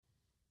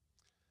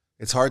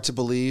It's hard to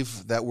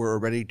believe that we're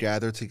already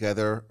gathered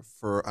together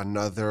for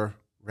another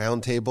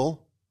roundtable.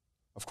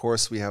 Of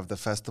course, we have the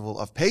festival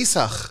of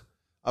Pesach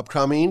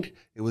upcoming.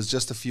 It was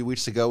just a few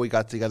weeks ago we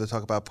got together to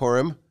talk about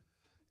Purim.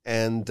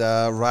 And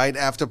right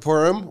after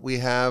Purim, we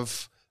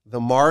have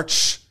the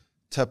march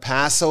to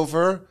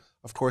Passover.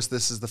 Of course,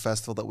 this is the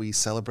festival that we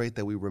celebrate,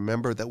 that we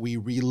remember, that we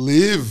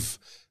relive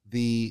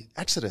the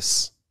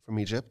Exodus from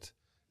Egypt.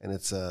 And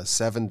it's a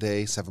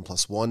 7-day,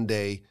 7+1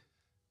 day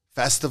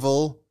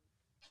festival.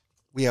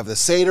 We have the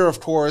Seder, of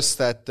course,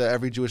 that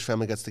every Jewish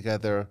family gets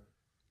together,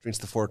 drinks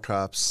the 4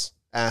 cups,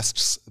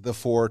 asks the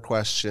 4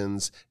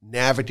 questions,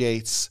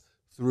 navigates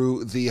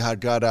through the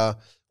Haggadah.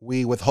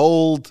 We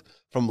withhold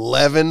from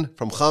leaven,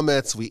 from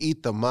chametz. We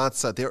eat the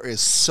matzah. There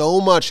is so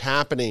much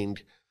happening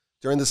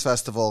during this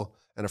festival.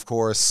 And, of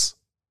course,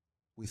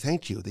 we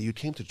thank you that you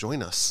came to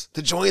join us,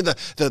 to join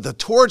the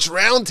Torch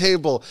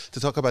Roundtable to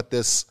talk about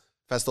this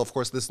festival. Of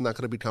course, this is not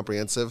going to be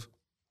comprehensive.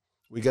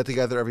 We get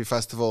together every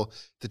festival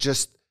to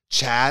just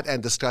chat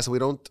and discuss. We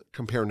don't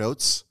compare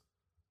notes.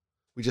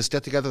 We just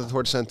get together at the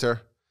Torch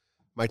Center,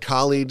 my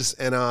colleagues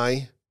and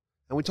I,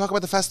 and we talk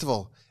about the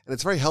festival. And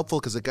it's very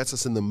helpful because it gets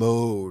us in the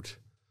mode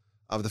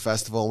of the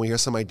festival. And we hear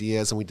some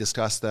ideas and we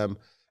discuss them.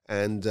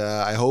 And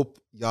I hope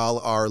y'all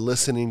are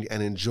listening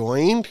and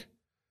enjoying.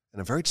 And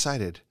I'm very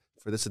excited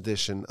for this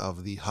edition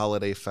of the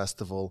Holiday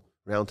Festival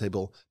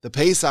Roundtable, the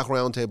Pesach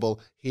Roundtable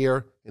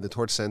here in the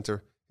Torch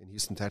Center in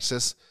Houston,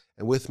 Texas.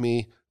 And with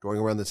me, going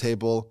around the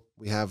table,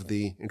 we have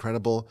the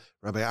incredible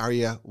Rabbi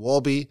Aryeh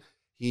Wolbe.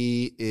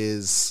 He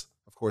is,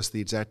 of course, the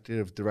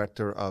executive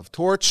director of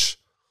Torch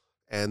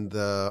and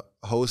the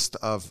host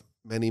of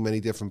many, many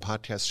different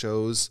podcast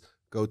shows.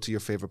 Go to your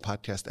favorite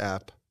podcast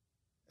app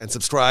and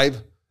subscribe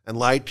and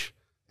like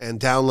and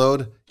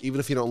download. Even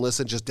if you don't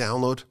listen, just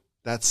download.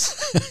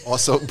 That's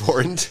also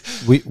important.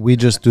 We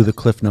just do the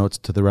cliff notes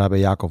to the Rabbi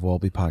Yaakov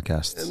Wolbe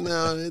podcast.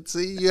 No,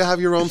 you have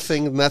your own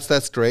thing, and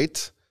that's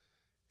great.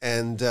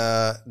 And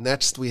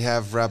next we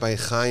have Rabbi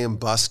Chaim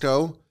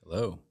Busko.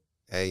 Hello.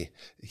 Hey,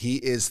 he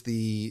is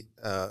he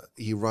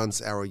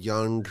runs our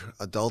young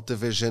adult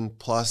division.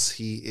 Plus,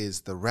 he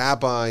is the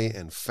rabbi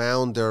and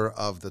founder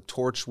of the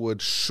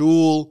Torchwood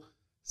Shul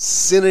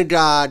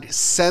Synagogue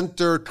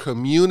Center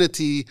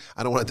Community.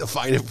 I don't want to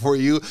define it for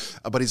you,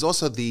 but he's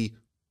also the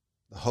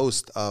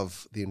host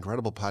of the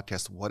incredible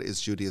podcast, What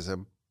is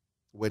Judaism?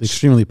 Which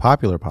extremely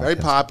popular podcast. Very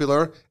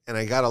popular, and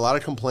I got a lot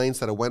of complaints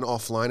that it went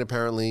offline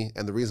apparently,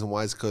 and the reason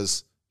why is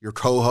because your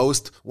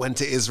co-host went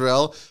to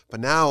Israel, but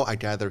now I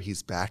gather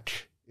he's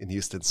back in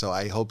Houston, so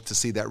I hope to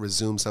see that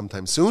resume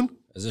sometime soon.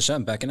 As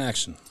Hashem, back in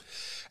action.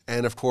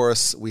 And of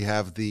course, we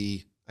have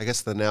the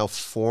now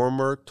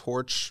former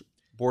Torch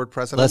board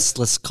president.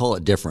 Let's call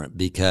it different,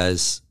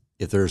 because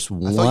if there's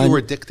I thought you were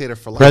a dictator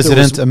for life.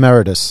 President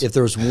Emeritus. If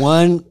there's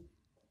one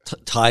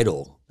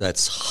title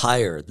that's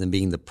higher than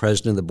being the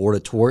president of the board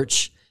of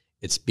Torch,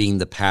 it's being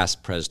the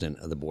past president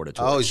of the board of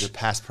Torch. Oh, he's the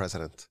past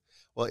president.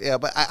 Well, yeah,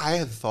 but I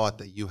had thought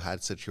that you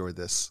had secured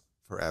this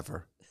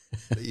forever.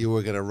 That you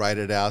were going to write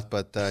it out,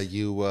 but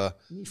you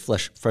need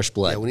fresh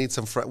blood. Yeah, we need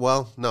some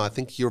well, no, I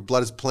think your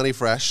blood is plenty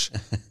fresh,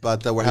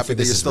 but we're happy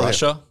that you're still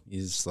Russia? Here.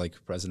 He's like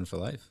president for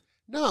life?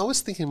 No, I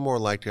was thinking more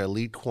like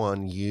Lee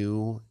Kuan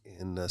Yew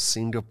in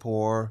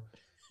Singapore,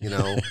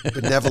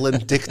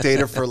 benevolent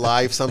dictator for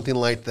life, something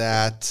like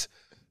that.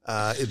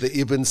 The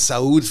Ibn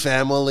Saud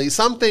family,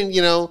 something,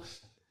 the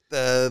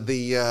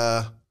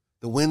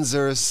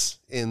Windsors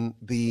in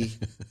the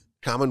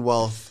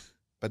Commonwealth.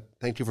 But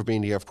thank you for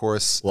being here, of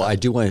course. Well, I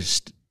do want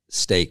to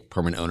stake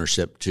permanent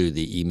ownership to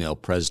the email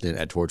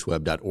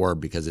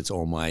president@torchweb.org because it's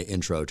on my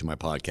intro to my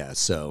podcast.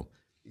 So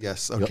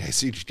yes, okay,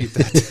 so you just keep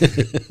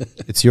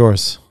that. It's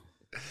yours.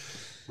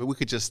 But we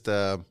could just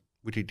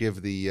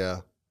give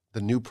the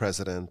new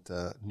president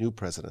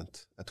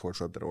at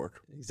torchweb.org.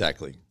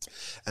 Exactly.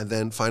 And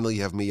then finally,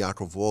 you have me,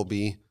 Yaakov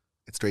Wolbe.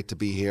 It's great to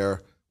be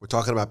here. We're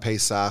talking about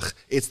Pesach.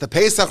 It's the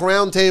Pesach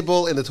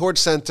Roundtable in the Torch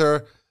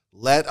Center.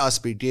 Let us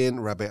begin,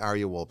 Rabbi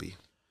Aryeh Wolbe.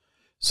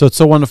 So it's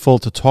so wonderful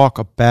to talk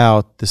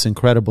about this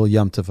incredible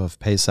Yom Tov of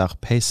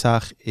Pesach.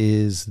 Pesach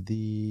is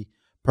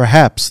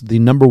perhaps the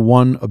number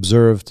one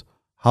observed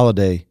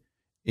holiday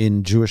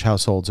in Jewish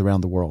households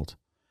around the world.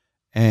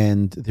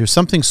 And there's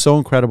something so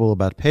incredible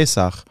about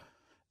Pesach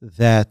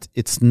that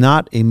it's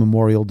not a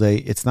memorial day.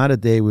 It's not a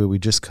day where we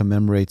just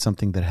commemorate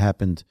something that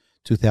happened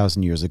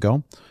 2,000 years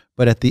ago.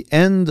 But at the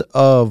end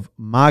of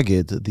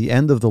Magid, the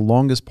end of the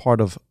longest part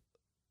of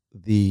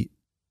the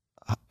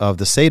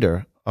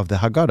Seder, of the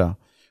Haggadah,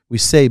 we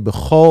say,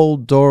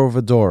 B'chol dor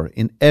v'dor,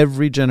 in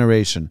every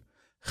generation,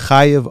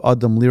 Chayev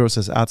Adam liros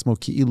es atzmo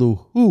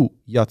ki'ilu hu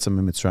yatsa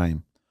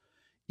mitzrayim.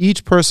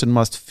 Each person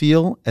must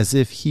feel as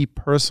if he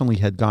personally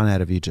had gone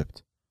out of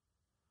Egypt.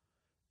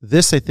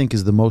 This, I think,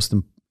 is the most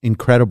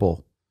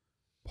incredible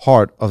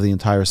part of the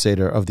entire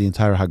Seder, of the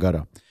entire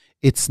Haggadah.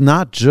 It's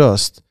not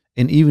just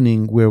an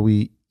evening where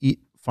we eat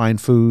fine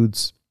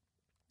foods,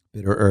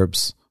 bitter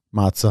herbs,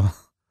 matzah,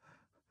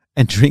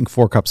 and drink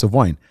 4 cups of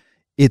wine.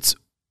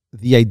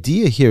 The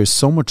idea here is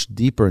so much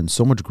deeper and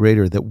so much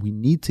greater that we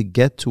need to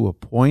get to a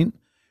point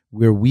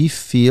where we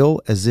feel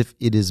as if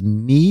it is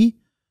me,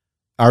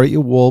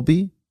 Aryeh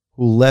Wolbe,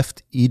 who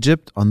left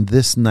Egypt on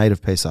this night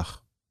of Pesach.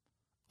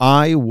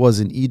 I was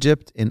in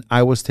Egypt and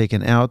I was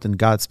taken out and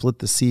God split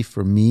the sea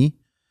for me,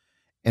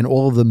 and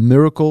all of the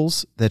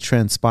miracles that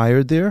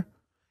transpired there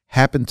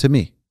happened to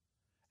me.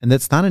 And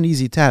that's not an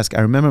easy task.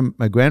 I remember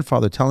my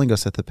grandfather telling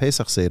us at the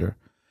Pesach Seder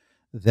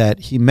that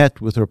he met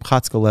with Reb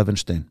Chatzkel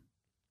Levenstein.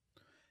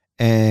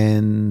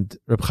 And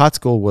Reb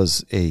Chatzkel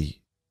was the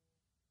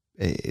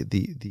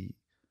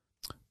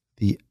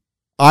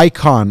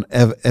icon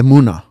of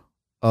emunah,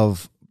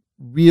 of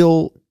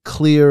real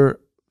clear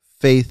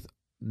faith,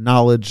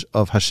 knowledge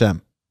of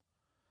Hashem.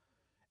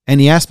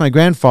 And he asked my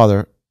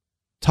grandfather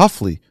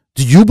toughly,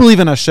 do you believe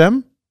in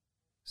Hashem? He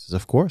says,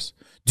 of course.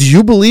 Do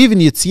you believe in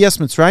Yetzias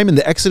Mitzrayim, in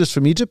the Exodus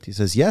from Egypt? He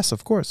says, yes,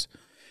 of course.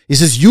 He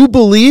says, you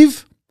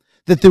believe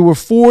that there were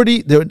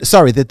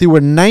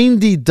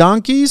 90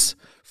 donkeys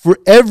for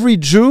every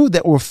Jew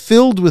that were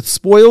filled with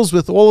spoils,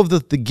 with all of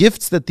the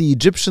gifts that the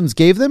Egyptians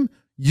gave them?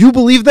 You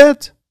believe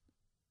that?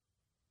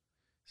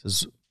 He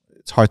says,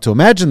 it's hard to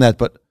imagine that,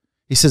 but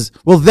he says,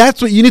 well,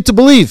 that's what you need to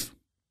believe,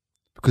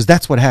 because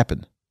that's what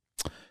happened.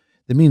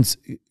 That means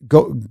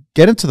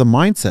get into the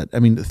mindset. I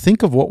mean,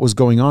 think of what was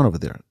going on over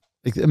there.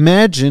 Like,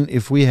 imagine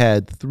if we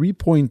had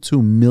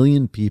 3.2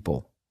 million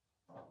people,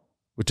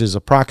 which is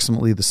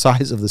approximately the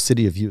size of the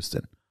city of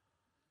Houston,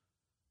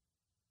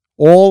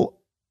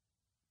 all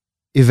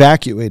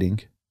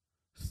evacuating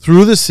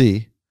through the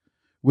sea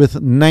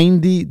with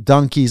 90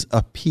 donkeys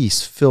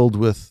apiece filled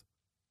with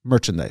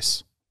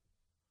merchandise,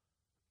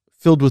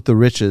 filled with the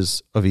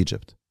riches of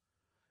Egypt.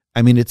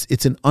 I mean,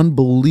 it's an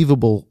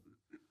unbelievable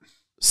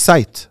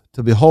sight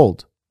to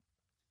behold.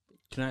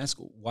 Can I ask,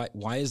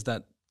 why is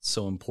that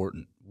so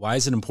important? Why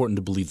is it important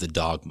to believe the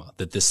dogma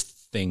that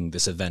this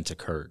event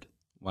occurred?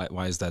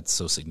 Why is that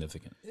so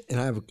significant? And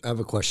I have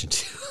a question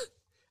too.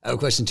 I have a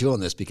question too on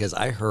this, because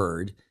I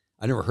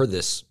never heard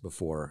this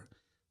before,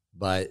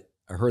 but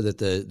I heard that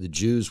the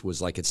Jews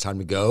was like, it's time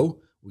to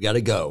go. We got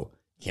to go.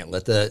 Can't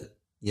let the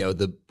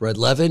bread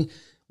leaven.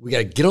 We got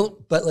to get on,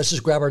 but let's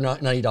just grab our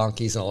 90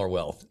 donkeys and all our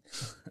wealth.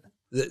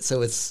 So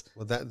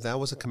that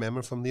was a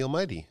commandment from the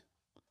Almighty.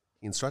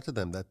 He instructed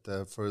them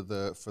that for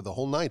the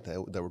whole night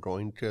that we're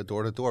going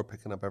door to door,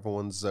 picking up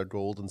everyone's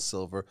gold and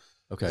silver.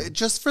 Okay,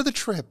 just for the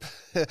trip.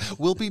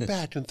 We'll be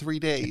back in 3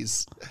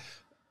 days.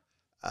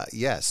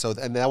 So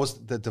and that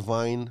was the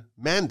divine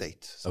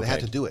mandate. So they had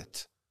to do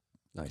it.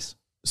 Nice.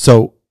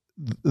 So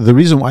the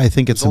reason why I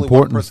think it's only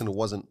important. One person who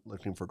wasn't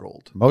looking for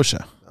gold.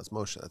 Moshe. That's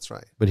Moshe. That's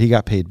right. But he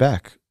got paid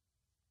back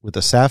with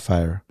the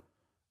sapphire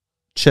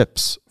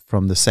chips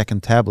from the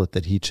second tablet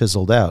that he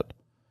chiseled out.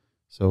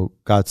 So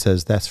God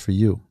says, that's for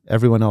you.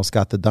 Everyone else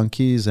got the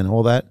donkeys and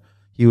all that.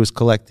 He was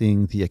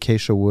collecting the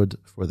acacia wood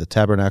for the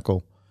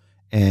tabernacle,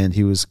 and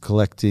he was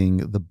collecting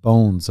the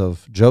bones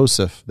of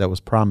Joseph that was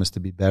promised to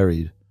be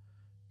buried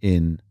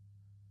in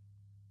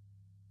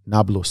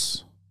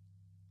Nablus,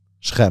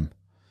 Shechem.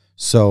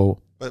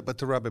 So, but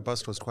to Rabbi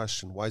Bustro's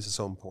question, why is it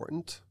so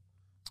important?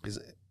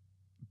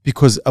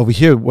 Because over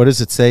here, what does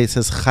it say? It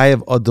says,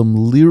 Chayav Adam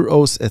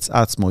liros etz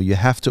atzmo. You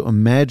have to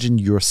imagine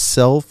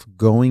yourself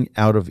going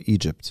out of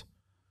Egypt,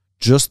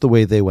 just the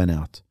way they went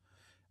out.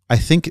 I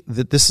think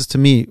that this is, to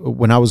me,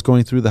 when I was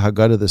going through the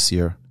Haggadah this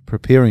year,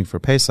 preparing for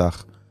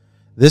Pesach,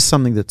 this is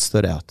something that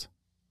stood out.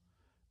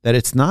 That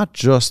it's not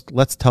just,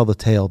 let's tell the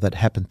tale that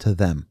happened to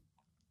them.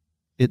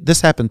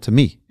 This happened to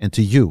me and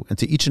to you and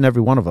to each and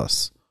every one of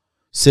us.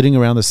 Sitting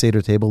around the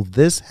Seder table,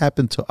 this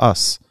happened to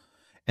us.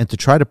 And to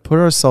try to put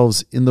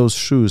ourselves in those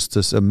shoes,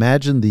 to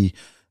imagine the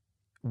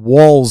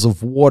walls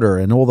of water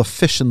and all the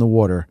fish in the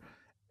water,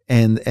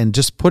 and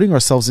just putting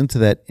ourselves into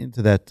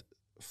that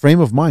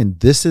frame of mind.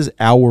 This is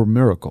our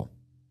miracle.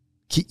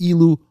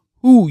 Ki'ilu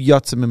hu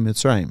yatzim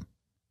Mitzrayim,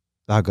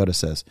 the Haggadah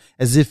says,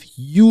 as if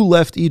you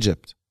left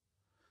Egypt.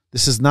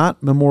 This is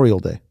not Memorial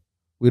Day.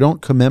 We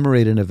don't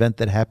commemorate an event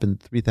that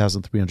happened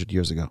 3,300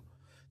 years ago.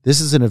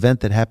 This is an event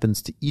that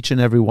happens to each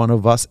and every one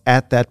of us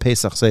at that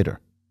Pesach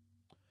Seder.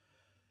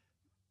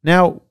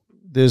 Now,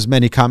 there's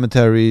many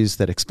commentaries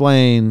that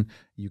explain,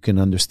 you can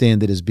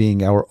understand it as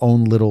being our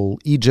own little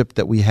Egypt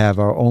that we have,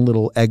 our own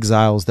little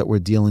exiles that we're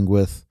dealing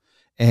with.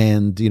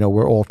 And,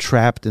 we're all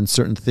trapped in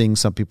certain things.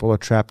 Some people are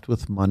trapped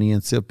with money,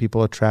 and some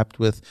people are trapped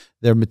with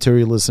their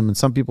materialism, and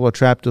some people are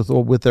trapped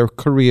with their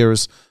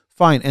careers.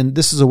 Fine. And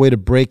this is a way to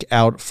break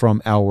out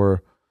from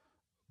our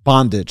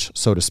bondage,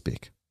 so to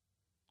speak.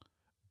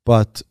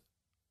 But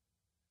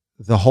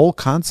the whole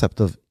concept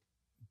of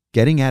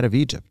getting out of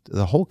Egypt,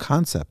 the whole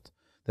concept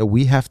that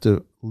we have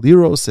to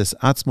liros es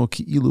atzmo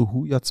ki'ilu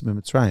hu yatzim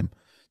Mitzrayim,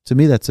 to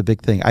me, that's a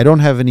big thing. I don't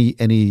have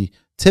any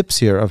tips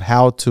here of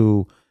how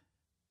to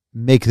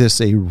make this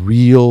a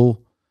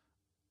real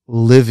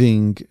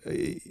living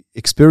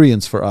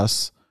experience for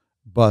us,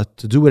 but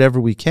to do whatever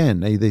we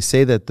can. They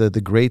say that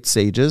the great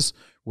sages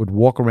would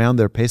walk around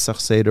their Pesach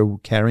Seder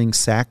carrying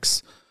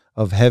sacks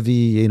of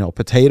heavy,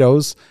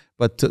 potatoes,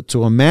 but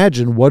to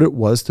imagine what it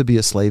was to be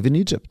a slave in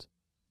Egypt.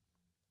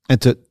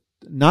 And to,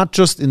 not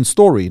just in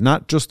story,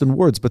 not just in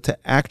words, but to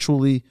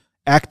actually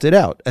act it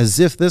out as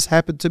if this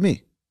happened to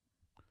me.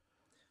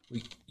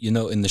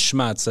 In the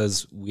Shema it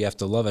says we have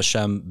to love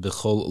Hashem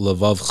b'chol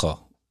levavcha.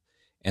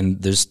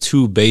 And there's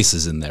two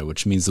bases in there,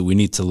 which means that we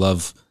need to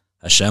love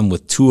Hashem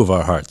with two of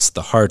our hearts.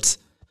 The heart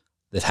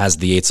that has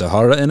the Yetzer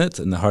Hara in it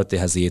and the heart that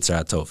has the Yetzer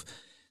HaTov.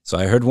 So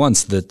I heard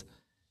once that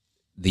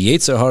the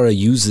Yetzer Hara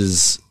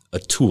uses a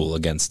tool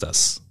against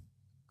us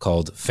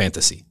called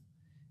fantasy.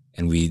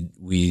 And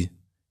we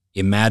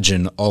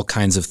imagine all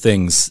kinds of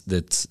things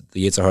that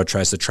the Yetzer Hara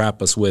tries to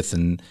trap us with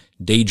and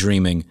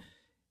daydreaming.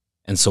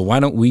 And so why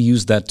don't we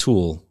use that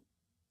tool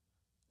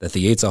that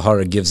the Yetzer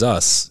Hara gives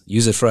us,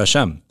 use it for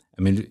Hashem?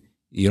 I mean,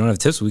 you don't have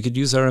tips. We could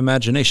use our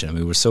imagination. I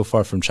mean, we're so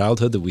far from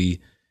childhood that we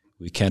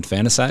can't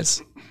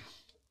fantasize.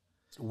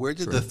 Where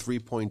did the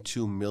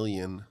 3.2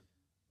 million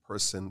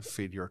person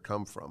figure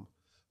come from?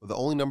 Well, the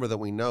only number that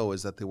we know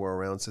is that there were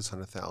around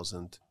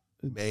 600,000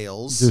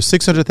 males. There's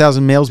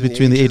 600,000 males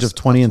between the age of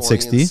 20 and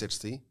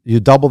 60. You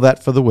double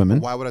that for the women.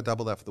 Why would I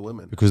double that for the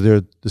women? Because there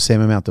are the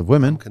same amount of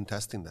women. I'm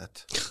contesting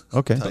that.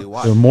 Okay. I'll tell you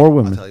why. There are more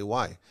women. I'll tell you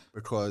why.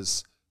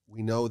 Because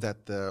we know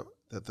that the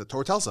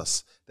Torah tells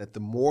us that the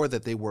more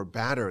that they were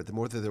battered, the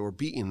more that they were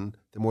beaten,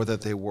 the more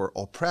that they were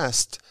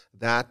oppressed,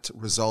 that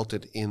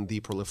resulted in the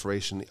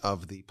proliferation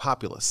of the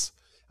populace.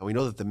 And we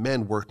know that the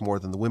men worked more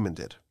than the women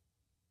did.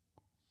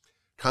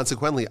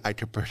 Consequently, I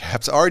could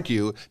perhaps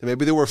argue that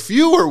maybe there were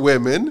fewer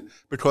women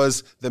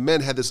because the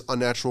men had this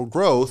unnatural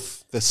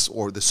growth,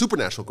 or the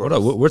supernatural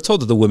growth. We're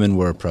told that the women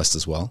were oppressed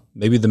as well.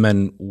 Maybe the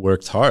men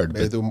worked hard.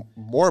 Maybe they were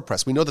more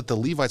oppressed. We know that the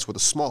Levites were the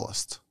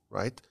smallest,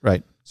 right?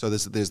 Right. So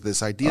there's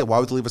this idea, why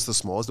would the Levites the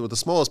smallest? They were the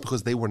smallest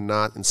because they were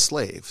not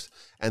enslaved.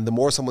 And the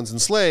more someone's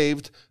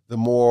enslaved, the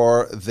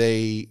more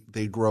they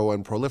grow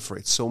and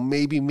proliferate. So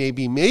maybe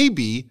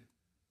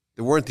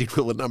there weren't the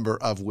equivalent number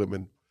of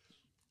women.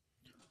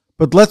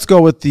 But let's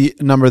go with the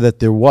number that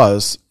there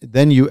was.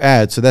 Then you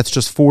add, so that's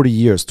just 40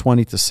 years,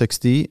 20 to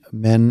 60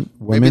 men,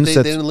 women. Maybe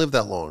they didn't live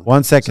that long.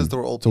 1 second. They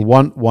were old to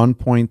people.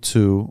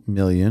 1.2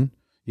 million.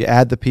 You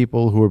add the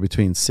people who are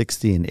between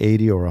 60 and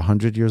 80 or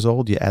 100 years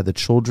old. You add the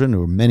children,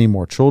 or many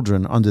more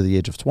children under the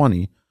age of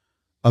 20,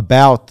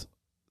 about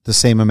the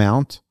same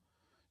amount.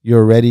 You're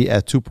already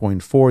at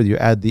 2.4. You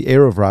add the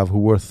Erev Rav, who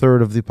were a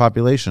third of the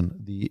population,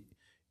 the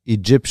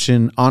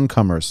Egyptian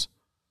oncomers,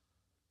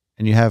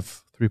 and you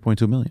have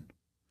 3.2 million.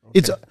 Okay.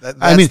 It's, that's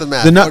I mean, the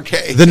math.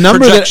 Okay. the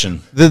number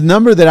Projection. the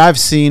number that I've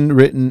seen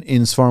written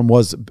in Sfarim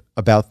was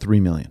about 3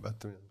 million.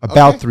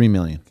 About 3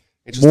 million.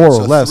 More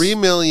or less. 3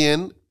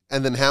 million,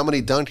 and then how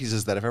many donkeys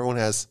is that? If everyone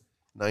has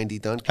 90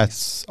 donkeys.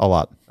 That's a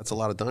lot. That's a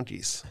lot of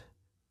donkeys.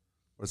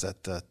 What is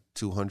that,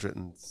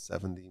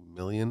 270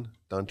 million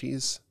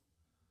donkeys?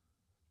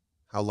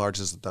 How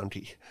large is the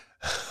donkey?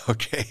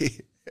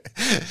 Okay.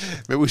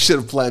 Maybe we should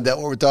have planned out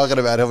what we're talking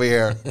about over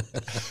here.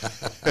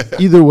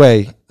 Either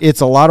way, it's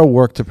a lot of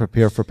work to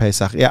prepare for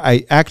Pesach. Yeah,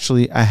 I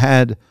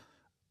had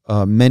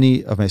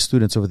many of my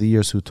students over the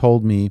years who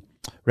told me,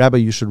 Rabbi,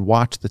 you should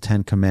watch the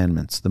 10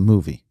 Commandments, the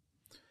movie.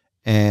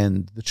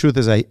 And the truth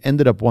is, I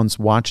ended up once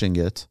watching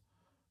it,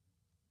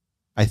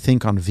 I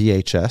think on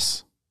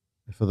VHS.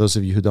 For those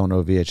of you who don't know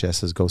what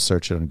VHS is, go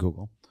search it on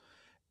Google.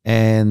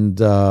 And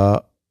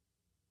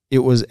it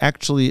was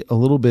actually a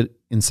little bit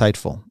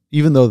insightful,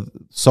 even though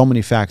so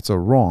many facts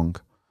are wrong.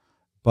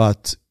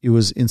 But it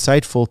was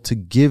insightful to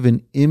give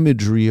an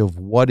imagery of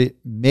what it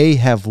may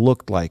have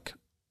looked like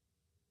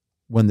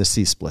when the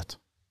sea split,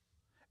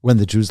 when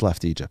the Jews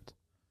left Egypt,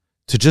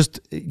 to just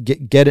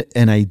get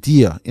an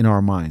idea in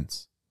our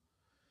minds.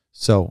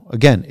 So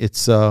again,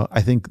 it's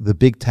I think the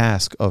big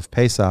task of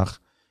Pesach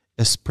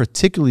is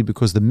particularly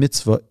because the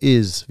mitzvah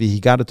is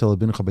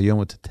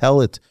to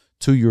tell it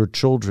to your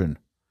children,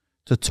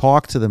 to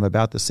talk to them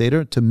about the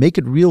Seder, to make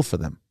it real for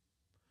them,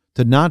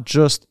 to not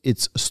just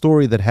it's a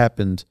story that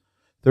happened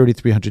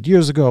 3,300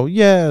 years ago.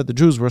 Yeah, the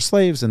Jews were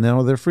slaves and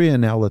now they're free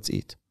and now let's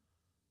eat.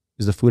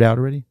 Is the food out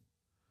already?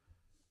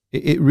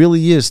 It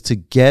really is to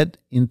get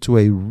into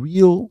a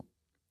real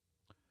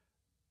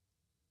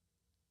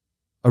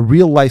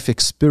life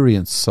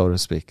experience, so to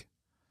speak,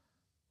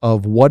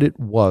 of what it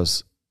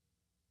was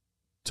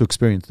to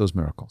experience those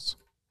miracles.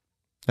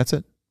 That's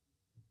it.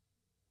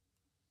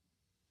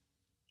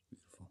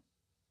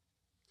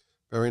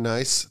 Very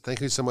nice.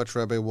 Thank you so much,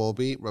 Rabbi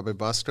Wolbe. Rabbi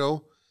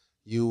Bosco,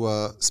 you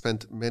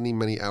spent many,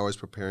 many hours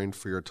preparing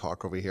for your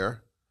talk over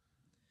here.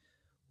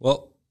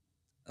 Well,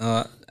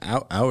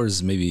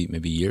 hours,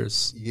 maybe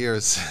years.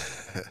 Years.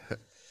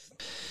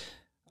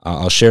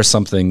 I'll share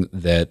something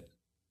that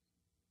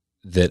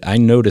I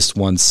noticed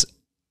once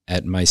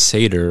at my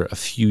Seder a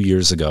few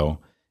years ago,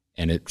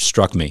 and it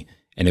struck me.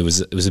 And it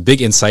was a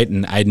big insight,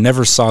 and I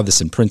never saw this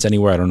in print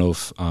anywhere. I don't know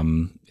if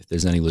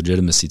there's any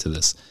legitimacy to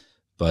this,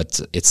 but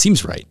it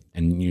seems right,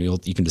 and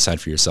you can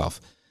decide for yourself.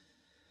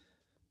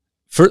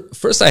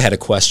 First, I had a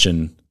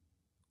question.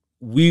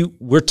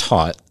 We're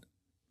taught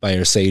by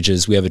our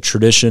sages, we have a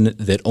tradition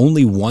that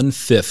only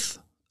 1/5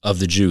 of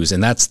the Jews,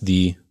 and that's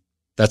the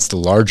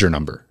larger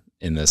number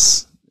in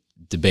this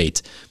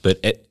debate, but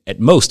at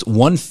most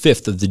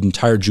 1/5 of the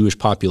entire Jewish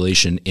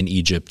population in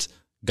Egypt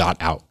got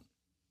out.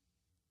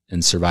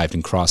 and survived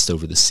and crossed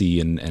over the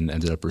sea and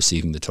ended up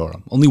receiving the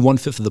Torah. Only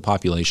 1/5 of the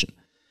population.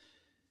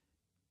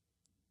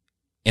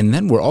 And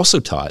then we're also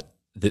taught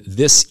that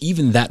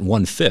even that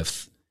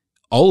 1/5,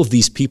 all of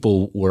these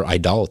people were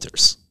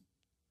idolaters.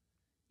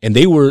 And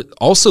they were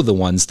also the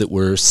ones that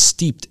were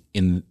steeped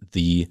in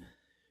the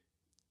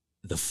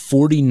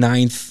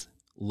 49th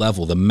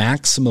level, the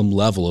maximum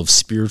level of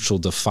spiritual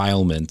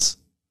defilement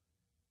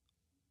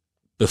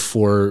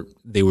before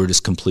they were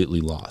just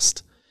completely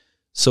lost.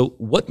 So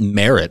what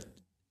merit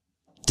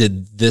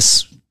did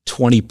this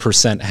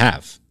 20%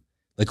 have?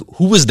 Like,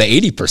 who was the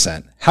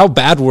 80%? How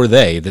bad were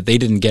they that they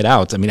didn't get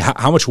out? I mean,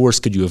 how much worse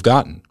could you have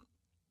gotten?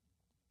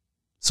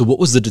 So what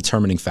was the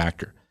determining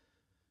factor?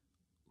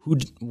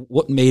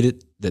 What made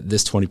it that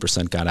this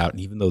 20% got out?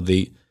 And even though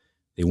they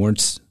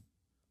weren't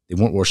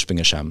worshiping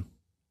Hashem,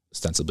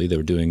 ostensibly they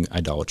were doing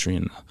idolatry.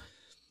 And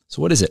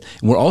so what is it?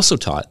 And we're also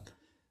taught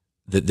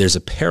that there's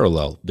a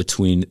parallel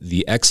between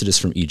the Exodus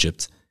from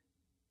Egypt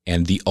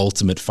and the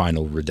ultimate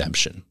final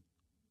redemption.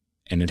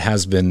 And it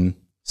has been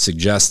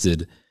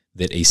suggested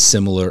that a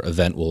similar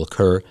event will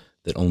occur,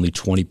 that only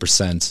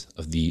 20%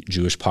 of the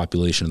Jewish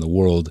population in the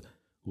world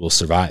will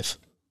survive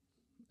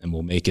and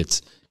will make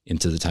it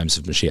into the times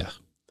of Mashiach.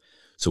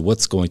 So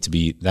what's going to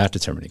be that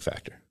determining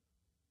factor?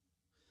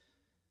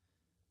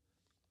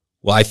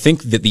 Well, I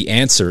think that the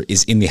answer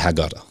is in the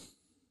Haggadah.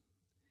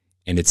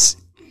 And it's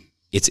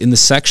in the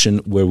section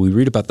where we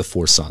read about the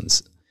 4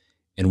 sons.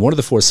 And one of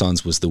the 4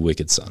 sons was the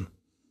wicked son.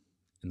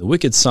 And the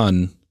wicked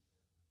son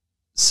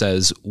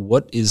says,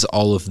 "What is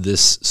all of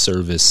this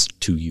service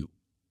to you?"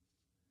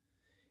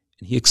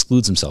 And he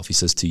excludes himself. He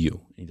says, "To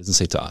you." He doesn't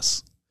say to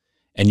us.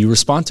 And you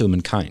respond to him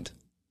in kind.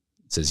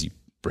 It says you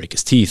break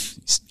his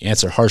teeth, you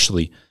answer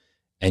harshly,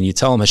 and you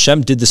tell him,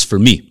 "Hashem did this for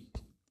me.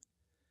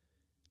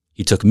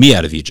 He took me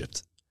out of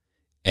Egypt."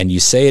 And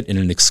you say it in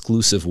an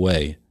exclusive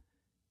way,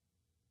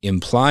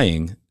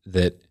 implying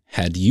that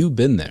had you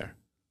been there,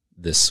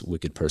 this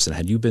wicked person,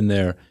 had you been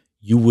there,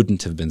 you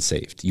wouldn't have been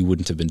saved. You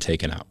wouldn't have been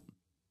taken out.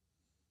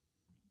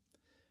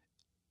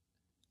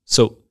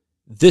 So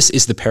this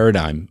is the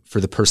paradigm for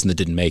the person that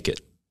didn't make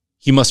it.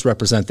 He must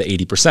represent the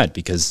 80%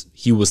 because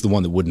he was the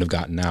one that wouldn't have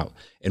gotten out.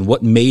 And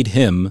what made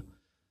him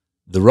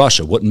the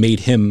Rasha, what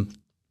made him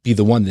be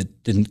the one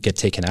that didn't get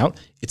taken out?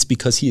 It's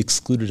because he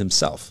excluded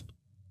himself.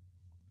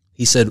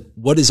 He said,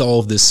 "What is all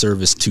of this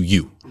service to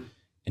you?"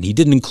 And he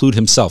didn't include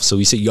himself. So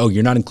he said, "Oh,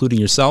 you're not including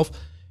yourself?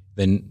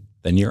 Then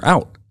you're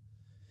out."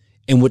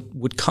 And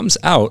what comes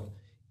out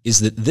is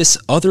that this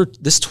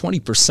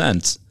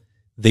 20%,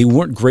 they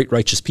weren't great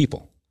righteous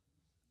people.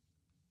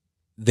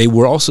 They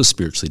were also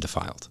spiritually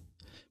defiled.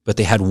 But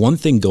they had one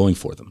thing going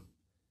for them,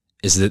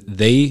 is that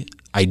they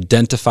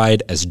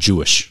identified as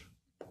Jewish.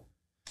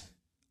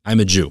 I'm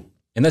a Jew.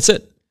 And that's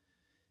it.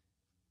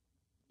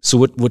 So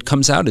what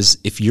comes out is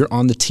if you're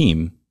on the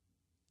team,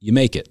 you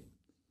make it.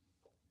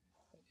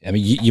 I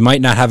mean, you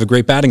might not have a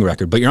great batting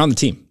record, but you're on the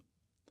team.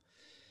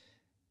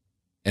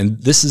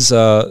 And this is,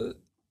 I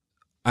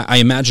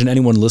imagine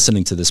anyone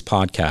listening to this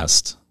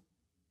podcast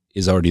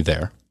is already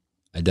there,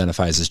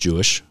 identifies as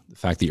Jewish. The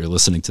fact that you're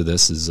listening to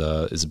this is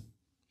a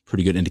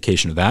pretty good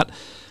indication of that.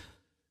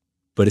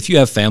 But if you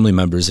have family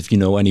members, if you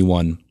know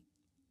anyone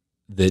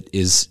that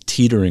is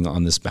teetering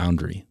on this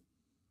boundary,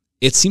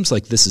 it seems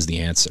like this is the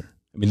answer.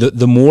 I mean,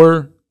 the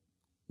more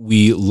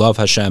we love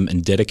Hashem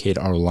and dedicate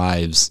our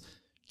lives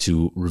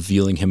to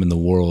revealing Him in the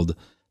world,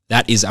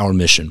 that is our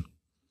mission.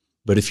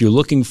 But if you're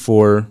looking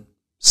for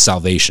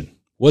salvation,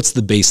 what's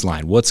the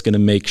baseline? What's going to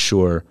make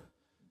sure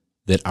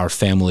that our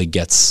family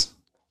gets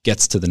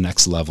to the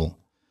next level?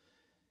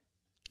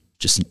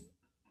 Just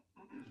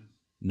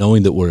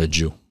knowing that we're a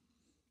Jew.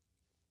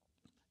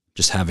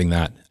 Just having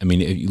that. I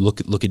mean, if you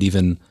look at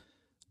even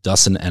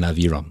Dasan and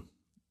Aviram,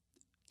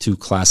 2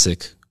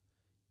 classic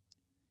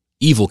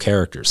evil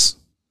characters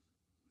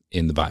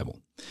in the Bible.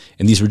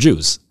 And these were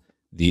Jews.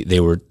 They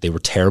were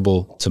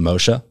terrible to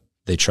Moshe.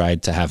 They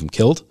tried to have him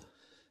killed.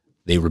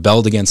 They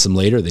rebelled against him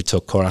later. They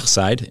took Korach's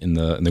side in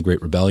the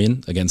great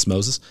rebellion against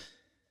Moses.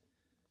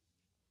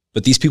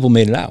 But these people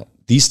made it out.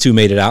 These 2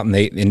 made it out, and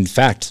they, in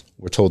fact,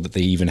 were told that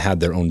they even had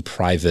their own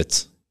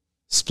private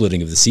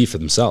splitting of the sea for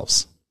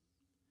themselves.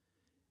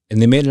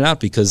 And they made it out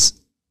because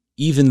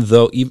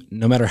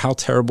no matter how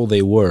terrible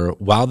they were,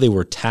 while they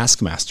were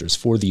taskmasters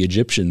for the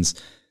Egyptians,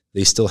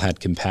 they still had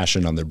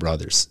compassion on their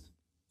brothers.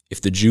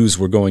 If the Jews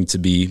were going to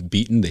be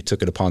beaten, they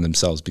took it upon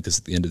themselves because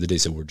at the end of the day,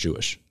 they were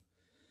Jewish.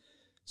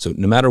 So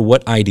no matter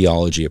what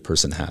ideology a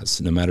person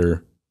has, no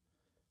matter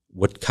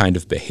what kind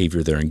of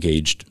behavior they're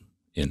engaged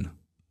in,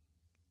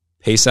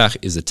 Pesach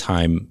is a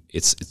time,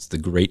 it's the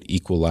great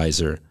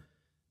equalizer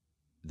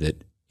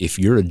that if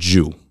you're a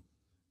Jew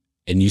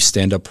and you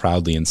stand up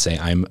proudly and say,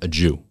 "I'm a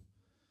Jew,"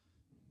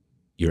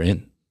 you're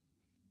in.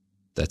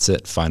 That's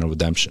it, final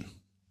redemption.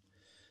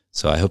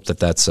 So I hope that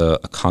that's a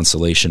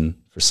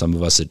consolation for some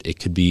of us. It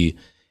could be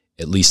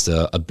at least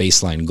a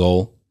baseline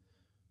goal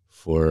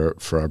for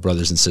our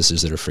brothers and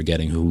sisters that are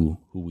forgetting who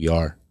we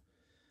are.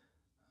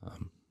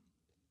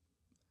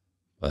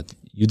 But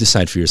you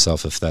decide for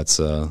yourself if that's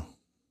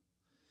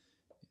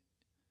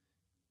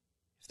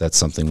that's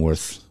something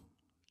worth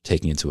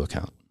taking into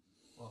account.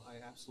 Well, I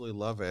absolutely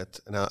love it.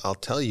 And I'll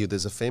tell you,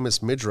 there's a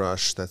famous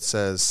midrash that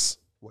says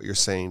what you're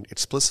saying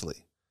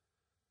explicitly.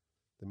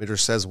 The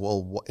midrash says,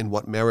 well, in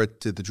what merit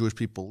did the Jewish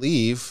people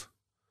leave?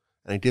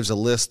 And it gives a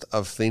list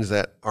of things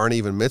that aren't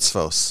even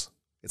mitzvos.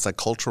 It's like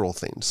cultural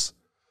things.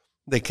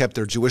 They kept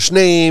their Jewish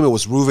name. It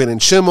was Reuven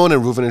and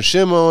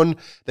Shimon.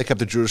 They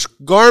kept the Jewish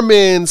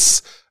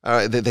garments.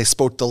 They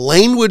spoke the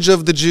language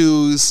of the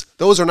Jews.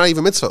 Those are not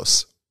even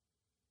mitzvos.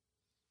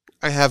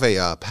 I have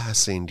a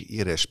passing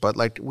Yiddish, but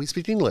like we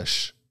speak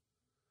English.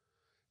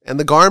 And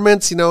the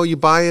garments, you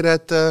buy it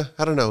at,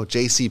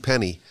 J.C.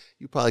 Penney.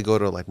 You probably go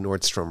to like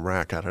Nordstrom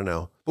Rack, I don't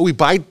know. But we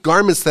buy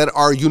garments that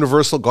are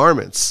universal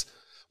garments.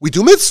 We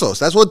do mitzvos.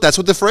 That's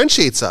what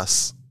differentiates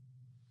us.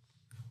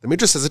 The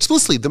Midrash says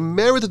explicitly, the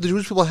merit that the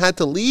Jewish people had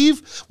to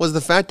leave was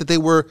the fact that they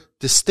were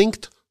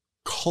distinct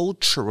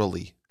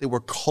culturally. They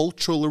were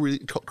culturally.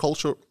 They were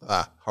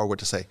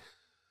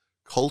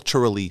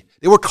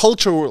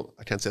cultural.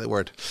 I can't say that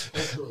word.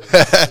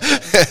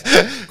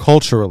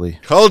 Culturally.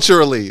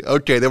 Culturally.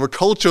 Okay, they were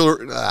cultural.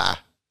 Can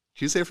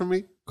you say it for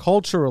me?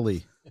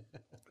 Culturally.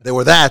 They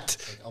were that.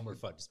 Like Elmer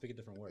Fudd, just pick a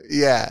different word.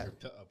 Yeah.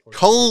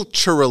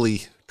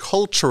 Culturally.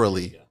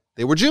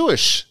 They were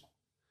Jewish.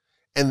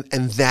 And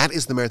that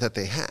is the merit that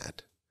they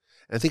had.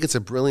 And I think it's a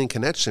brilliant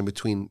connection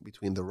between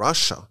the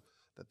Russia.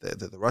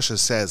 That the Russia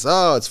says,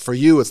 oh, it's for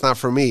you, it's not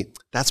for me.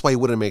 That's why he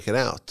wouldn't make it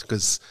out,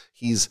 because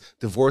he's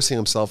divorcing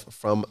himself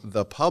from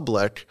the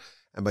public.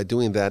 And by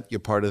doing that, you're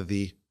part of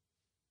the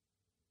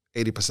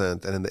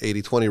 80%. And in the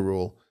 80-20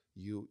 rule,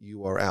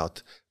 you are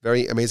out.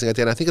 Very amazing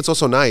idea. And I think it's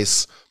also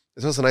nice.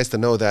 It's also nice to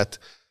know that,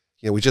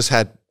 we just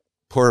had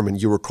Purim,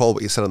 and you recall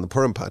what you said on the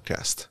Purim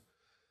podcast.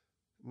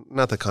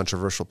 Not the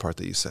controversial part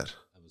that you said.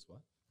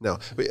 No,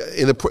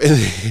 in the Purim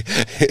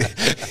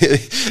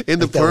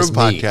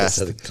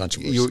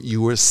podcast,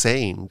 you were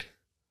saying,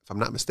 if I'm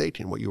not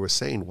mistaken, what you were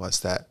saying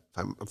was that,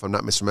 if I'm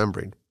not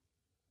misremembering,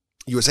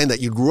 you were saying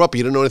that you grew up,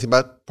 you didn't know anything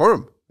about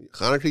Purim.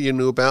 Hanukkah you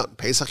knew about,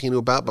 Pesach you knew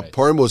about, but right.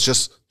 Purim was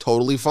just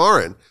totally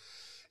foreign.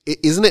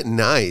 Isn't it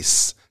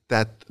nice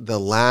that the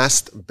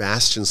last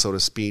bastion, so to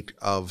speak,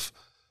 of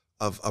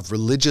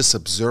religious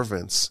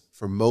observance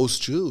for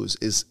most Jews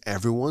is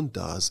everyone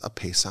does a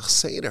Pesach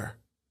Seder?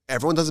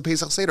 Everyone does a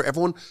Pesach Seder.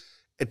 Everyone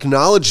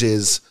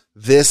acknowledges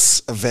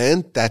this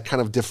event that kind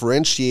of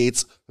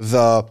differentiates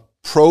the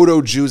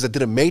proto-Jews that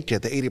didn't make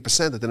it, the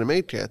 80% that didn't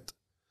make it,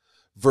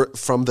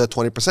 from the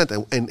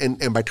 20%.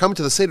 And by coming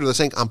to the Seder, they're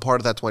saying, I'm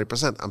part of that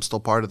 20%. I'm still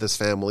part of this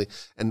family.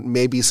 And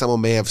maybe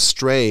someone may have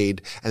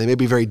strayed, and they may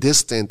be very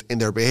distant in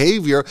their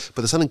behavior, but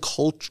there's something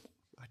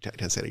I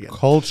can't say it again.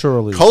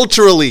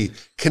 Culturally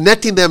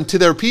connecting them to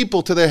their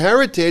people, to their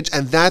heritage,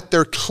 and that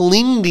they're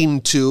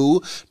clinging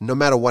to no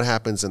matter what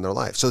happens in their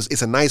life. So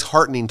it's a nice,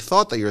 heartening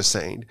thought that you're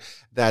saying,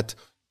 that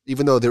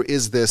even though there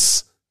is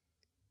this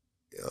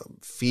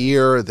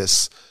fear,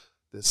 this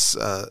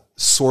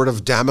sort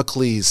of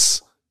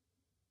Damocles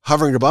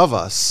hovering above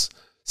us,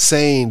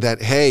 saying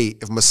that, hey,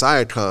 if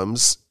Messiah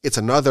comes, it's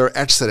another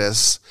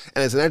Exodus,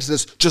 and it's an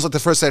Exodus just like the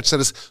first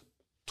Exodus.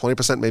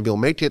 20% maybe will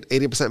make it,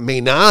 80%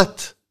 may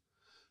not.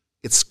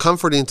 It's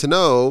comforting to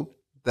know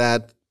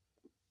that,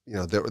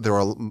 there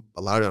are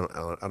a lot of,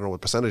 I don't know what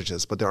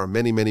percentages, but there are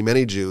many, many,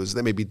 many Jews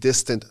that may be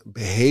distant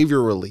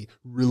behaviorally,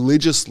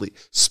 religiously,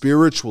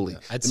 spiritually.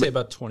 I'd say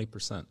about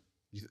 20%.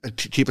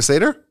 Keep a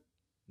Seder?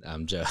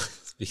 I'm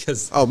just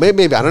because. Oh,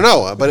 maybe I don't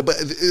know, but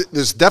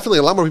there's definitely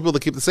a lot more people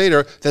that keep the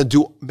Seder than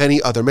do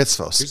many other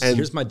mitzvos.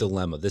 Here's my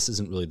dilemma. This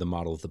isn't really the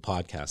model of the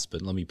podcast,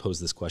 but let me pose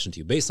this question to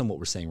you based on what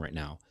we're saying right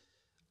now.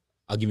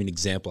 I'll give you an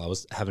example. I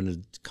was having a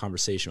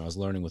conversation. I was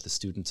learning with a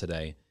student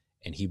today,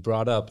 and he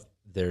brought up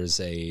there's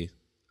a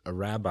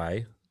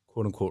rabbi,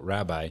 quote unquote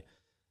rabbi,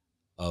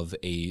 of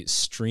a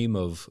stream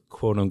of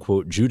quote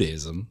unquote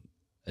Judaism,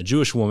 a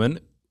Jewish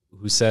woman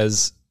who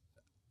says,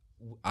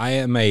 I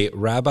am a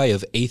rabbi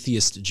of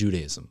atheist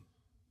Judaism.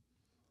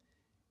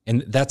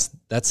 And that's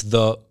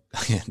the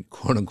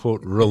quote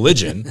unquote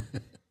religion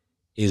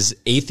is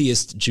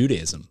atheist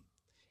Judaism.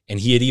 And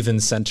he had even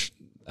sent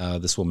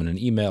this woman an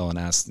email and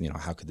asked,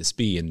 how could this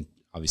be? And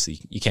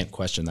obviously you can't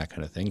question that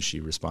kind of thing. She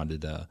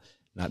responded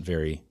not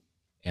very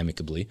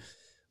amicably.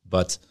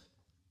 But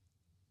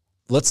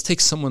let's take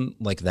someone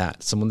like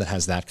that, someone that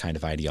has that kind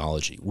of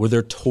ideology, where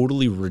they're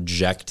totally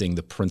rejecting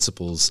the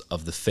principles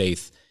of the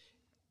faith,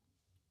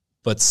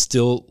 but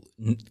still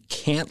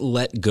can't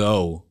let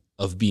go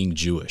of being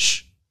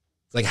Jewish.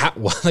 Like how?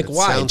 Like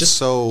why? Sounds just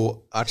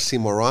so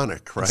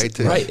oxymoronic, right?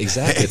 Right,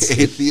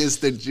 exactly.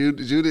 Atheistic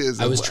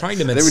Judaism. I was trying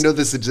to. I didn't even know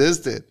this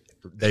existed.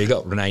 There you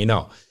go. Now you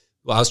know.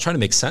 Well, I was trying to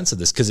make sense of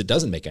this because it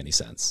doesn't make any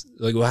sense.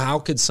 Like, well, how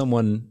could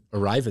someone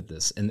arrive at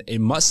this? And it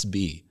must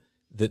be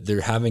that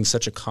they're having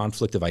such a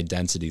conflict of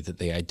identity that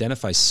they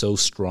identify so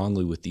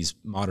strongly with these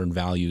modern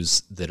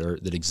values that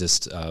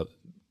exist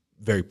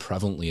very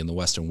prevalently in the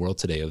Western world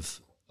today of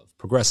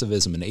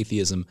progressivism and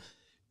atheism,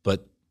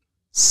 but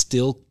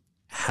still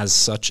has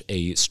such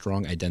a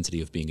strong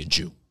identity of being a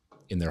Jew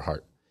in their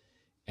heart.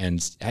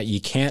 And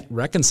you can't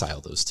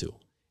reconcile those two.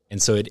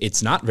 And so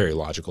it's not very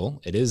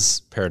logical. It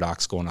is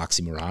paradoxical and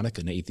oxymoronic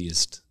in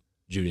atheist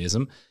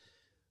Judaism.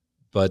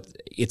 But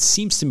it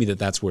seems to me that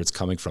that's where it's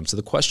coming from. So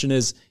the question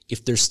is,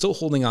 if they're still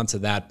holding on to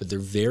that, but they're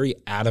very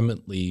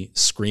adamantly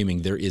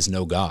screaming, there is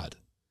no God,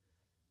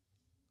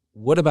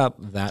 what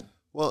about that?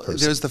 Well,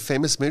 person? There's the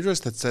famous midrash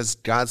that says,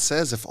 God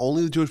says, if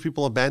only the Jewish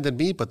people abandoned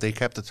me, but they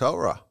kept the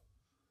Torah.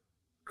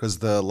 Because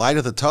the light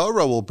of the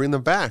Torah will bring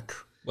them back.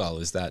 Well,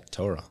 is that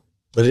Torah?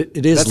 But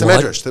it is That's the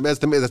midrash. That's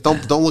the midrash.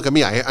 Don't look at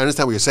me. I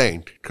understand what you're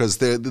saying. Because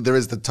there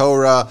is the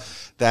Torah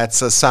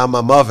that's a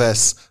sama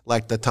maves,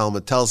 like the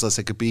Talmud tells us.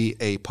 It could be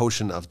a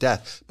potion of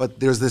death. But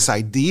there's this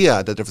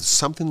idea that there's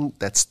something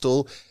that's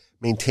still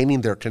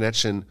maintaining their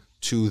connection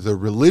to the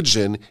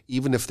religion,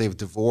 even if they've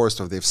divorced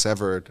or they've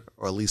severed,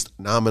 or at least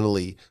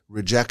nominally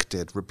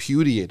rejected,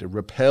 repudiated,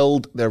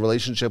 repelled their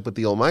relationship with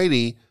the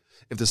Almighty.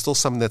 If there's still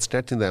something that's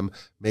connecting them,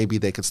 maybe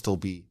they could still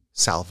be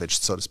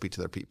salvaged, so to speak,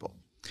 to their people.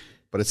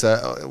 But it's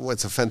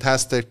a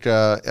fantastic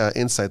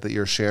insight that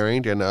you're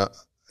sharing, and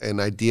an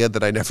idea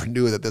that I never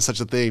knew that there's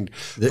such a thing.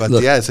 But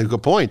look, yeah, it's a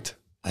good point.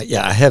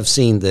 I have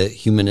seen the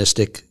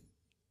humanistic,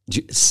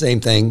 same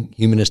thing,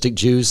 humanistic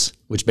Jews,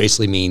 which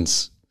basically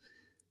means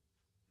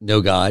no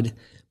God.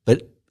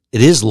 But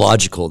it is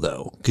logical,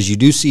 though, because you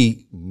do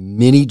see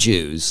many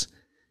Jews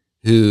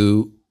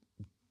who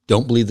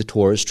don't believe the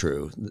Torah is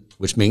true,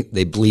 which means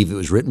they believe it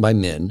was written by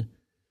men,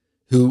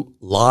 who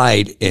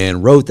lied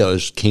and wrote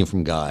those came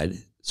from God.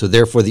 So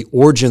therefore, the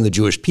origin of the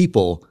Jewish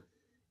people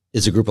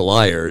is a group of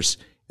liars,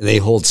 and they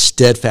hold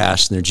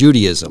steadfast in their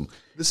Judaism.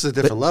 This is a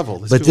different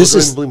level. But this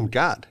is believe in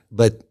God.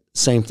 But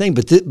same thing.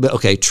 But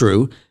okay,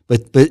 true.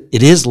 But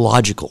it is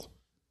logical.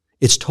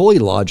 It's totally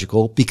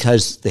logical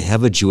because they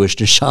have a Jewish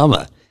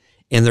neshama,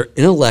 and their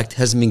intellect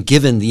hasn't been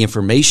given the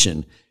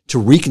information to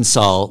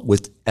reconcile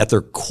with, at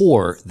their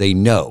core, they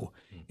know,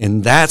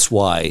 and that's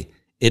why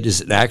it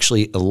is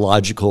actually a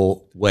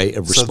logical way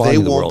of responding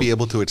to the world. So they won't be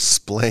able to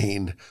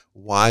explain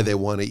why they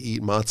want to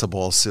eat matzah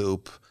ball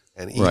soup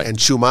and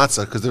chew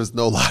matzah because there's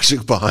no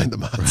logic behind the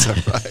matzah,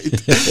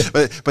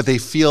 right? but they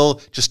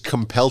feel just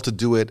compelled to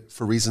do it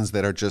for reasons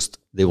that are just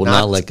they will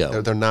not let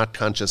go. They're not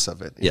conscious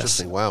of it.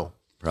 Interesting. Yes. Wow.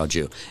 Proud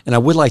Jew. And I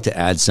would like to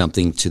add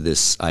something to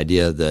this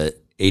idea, the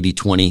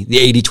 80-20,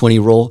 the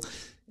 80-20 rule,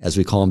 as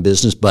we call in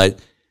business. But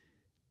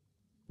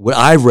what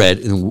I've read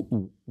and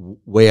the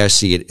way I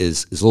see it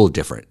is a little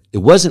different. It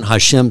wasn't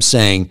Hashem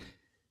saying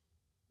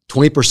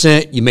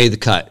 20% you made the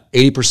cut,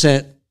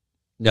 80%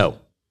 no.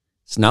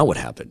 It's not what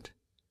happened.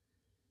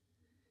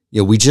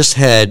 We just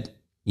had,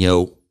 he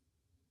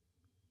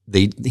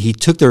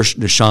took their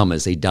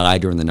neshamas, they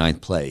died during the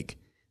 9th plague.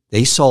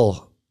 They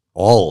saw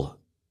all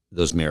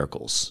those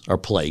miracles, or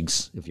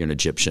plagues, if you're an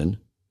Egyptian,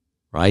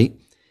 right?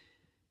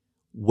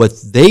 What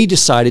they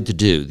decided to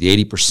do,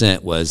 the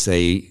 80%, was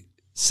they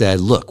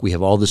said, look, we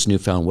have all this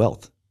newfound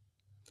wealth.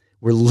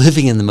 We're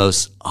living in the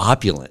most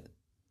opulent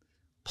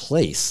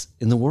place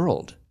in the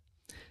world.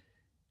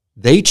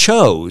 They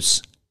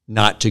chose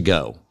not to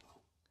go.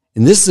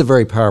 And this is a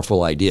very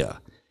powerful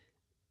idea.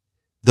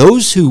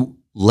 Those who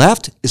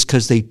left is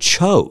because they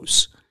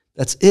chose.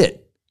 That's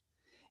it.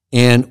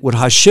 And what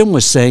Hashem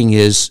was saying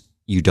is,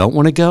 you don't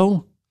want to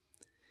go?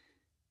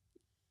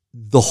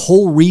 The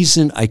whole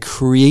reason I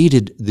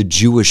created the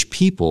Jewish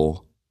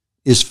people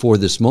is for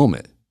this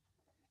moment,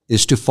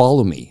 is to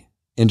follow me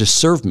and to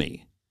serve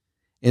me.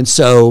 And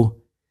so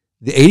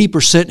the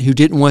 80% who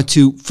didn't want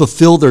to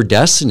fulfill their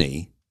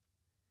destiny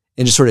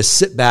and just sort of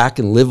sit back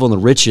and live on the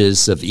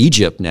riches of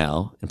Egypt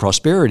now and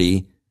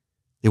prosperity,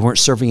 they weren't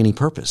serving any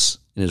purpose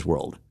in his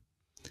world.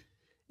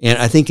 And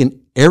I think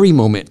in every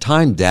moment in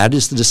time, that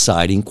is the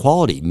deciding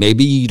quality.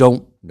 Maybe you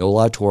don't know a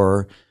lot of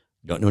Torah,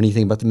 you don't know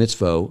anything about the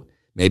mitzvot,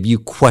 maybe you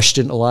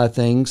question a lot of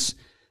things,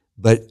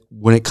 but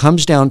when it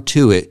comes down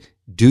to it,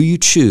 do you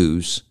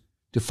choose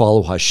to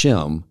follow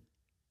Hashem?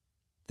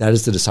 That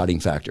is the deciding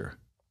factor.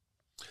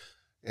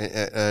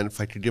 And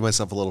if I could give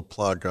myself a little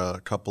plug,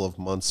 a couple of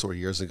months or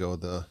years ago,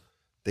 the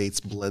dates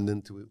blend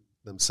into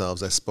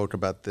themselves. I spoke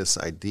about this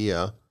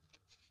idea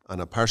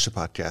on a Parsha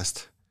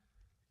podcast.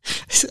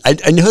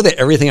 I know that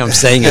everything I'm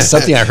saying is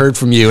something I heard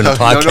from you in a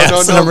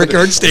podcast and I'm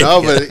recording stating.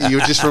 No, but you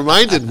just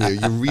reminded me. You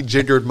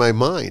rejiggered my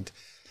mind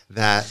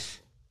that,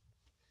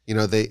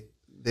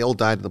 they all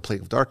died in the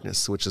plague of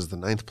darkness, which is the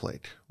 9th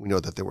plague. We know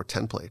that there were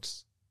 10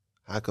 plagues.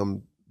 How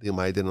come the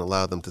Almighty didn't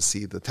allow them to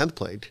see the 10th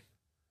plague?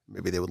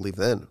 Maybe they would leave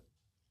then.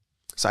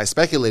 So I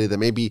speculated that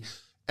maybe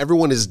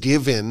everyone is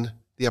given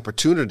the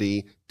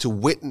opportunity to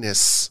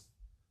witness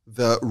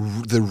the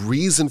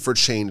reason for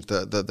change,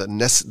 the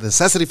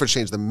necessity for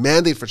change, the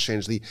mandate for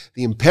change, the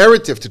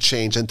imperative to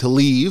change and to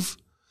leave,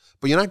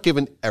 but you're not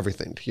given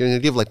everything. You're going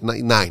to give like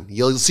 9.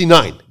 You'll see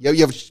 9.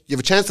 You have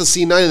a chance to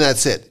see 9 and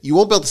that's it. You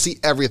won't be able to see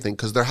everything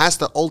because there has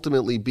to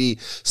ultimately be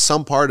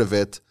some part of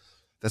it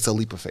that's a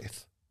leap of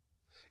faith.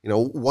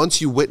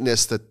 Once you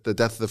witness the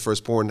death of the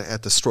firstborn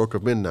at the stroke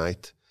of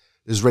midnight,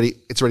 it's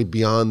already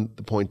beyond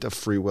the point of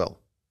free will.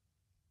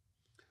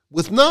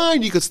 With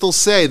 9, you could still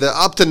say that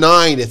up to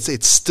 9,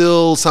 it's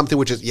still something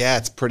which is,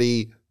 it's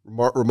pretty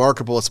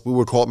remarkable, we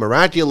would call it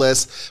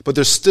miraculous, but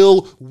there's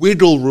still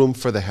wiggle room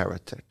for the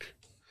heretic.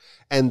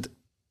 And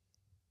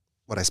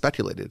what I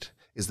speculated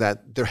is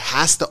that there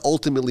has to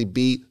ultimately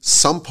be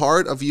some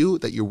part of you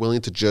that you're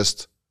willing to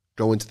just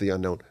go into the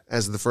unknown.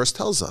 As the verse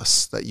tells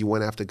us, that you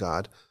went after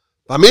God.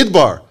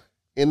 Bamidbar,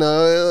 in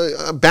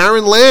a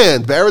barren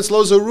land, Beretz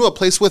Lo Zoru, a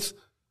place with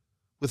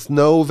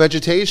no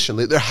vegetation.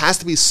 There has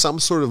to be some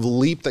sort of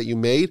leap that you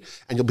made,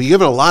 and you'll be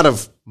given a lot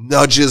of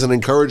nudges and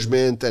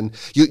encouragement, and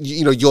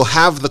you'll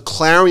have the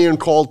clarion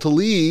call to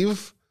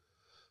leave,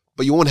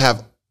 but you won't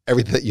have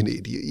everything that you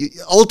need.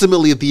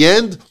 Ultimately, at the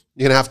end,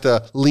 you're going to have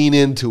to lean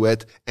into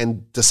it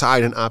and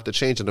decide and opt to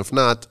change. And if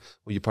not,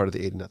 well, you're part of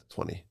the 80, not the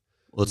 20.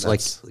 Well,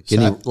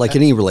 it's like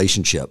any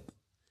relationship,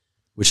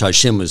 which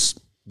Hashem was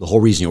the whole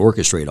reason you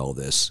orchestrate all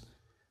this,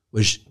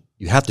 was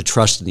you have to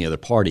trust in the other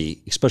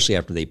party, especially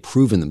after they've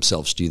proven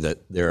themselves to you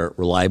that they're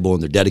reliable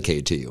and they're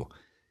dedicated to you.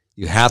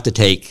 You have to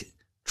take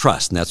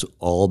trust, and that's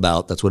what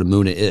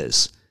Emunah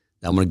is.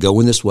 Now, I'm going to go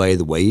in this way,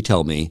 the way you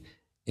tell me,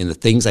 and the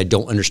things I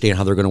don't understand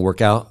how they're going to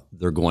work out,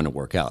 they're going to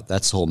work out.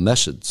 That's the whole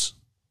message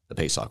of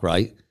Pesach,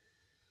 right?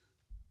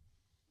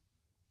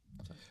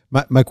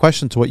 My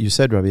question to what you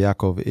said, Rabbi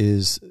Yaakov,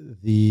 is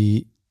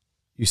you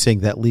saying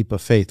that leap of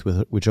faith,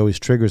 which always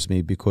triggers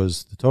me,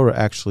 because the Torah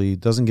actually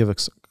doesn't give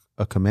us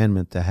a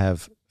commandment to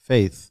have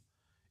faith.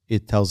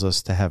 It tells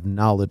us to have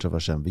knowledge of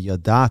Hashem. It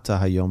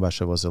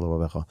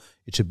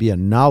should be a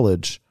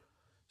knowledge.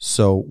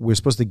 So we're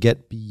supposed to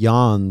get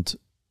beyond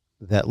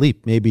that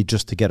leap. Maybe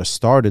just to get us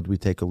started, we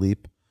take a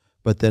leap.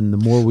 But then the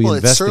more we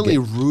investigate... Well, it's certainly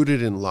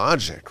rooted in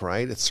logic,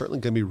 right? It's certainly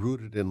going to be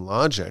rooted in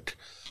logic.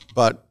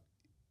 But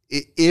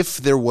if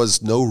there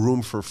was no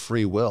room for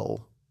free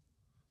will,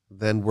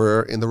 then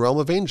we're in the realm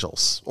of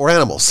angels or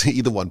animals.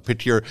 Either one.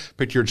 Pick your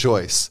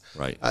choice.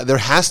 Right. There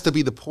has to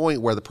be the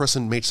point where the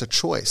person makes a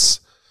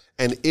choice.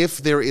 And if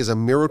there is a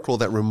miracle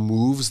that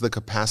removes the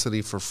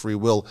capacity for free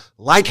will,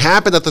 like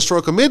happened at the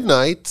stroke of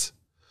midnight,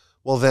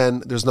 well,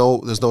 then there's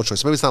no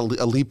choice. Maybe it's not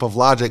a leap of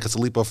logic; it's a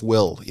leap of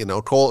will.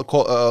 Call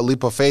a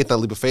leap of faith, not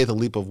a leap of faith, a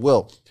leap of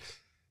will.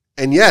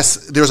 And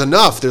yes, there's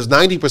enough. There's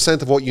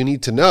 90% of what you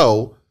need to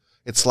know.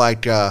 It's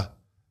like the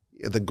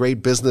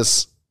great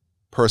business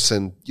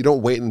person. You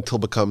don't wait until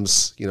it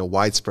becomes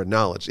widespread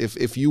knowledge.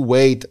 If you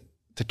wait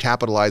to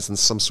capitalize on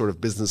some sort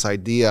of business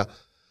idea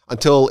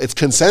until it's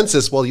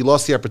consensus, well, you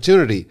lost the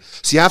opportunity.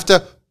 So you have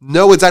to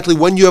know exactly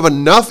when you have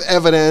enough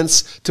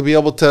evidence to be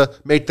able to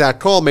make that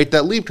call, make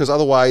that leap, because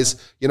otherwise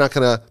you're not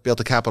going to be able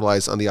to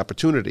capitalize on the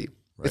opportunity.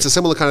 Right. It's a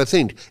similar kind of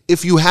thing.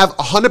 If you have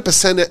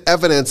 100%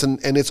 evidence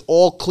and it's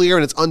all clear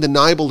and it's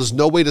undeniable, there's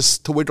no way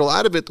to wiggle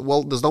out of it,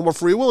 well, there's no more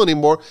free will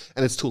anymore,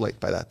 and it's too late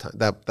by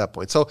that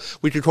point. So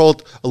we could call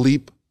it a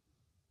leap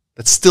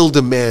that still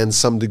demands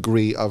some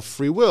degree of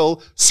free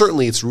will.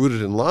 Certainly it's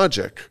rooted in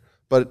logic,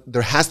 but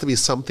there has to be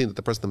something that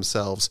the person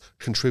themselves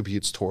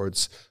contributes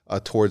towards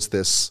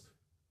this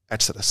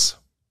exodus.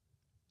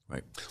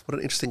 Right. What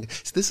an interesting...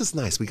 So this is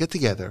nice. We get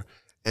together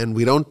and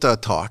we don't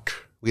talk.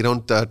 We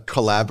don't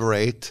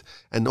collaborate.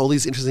 And all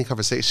these interesting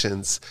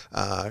conversations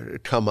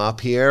come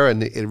up here,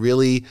 and it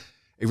really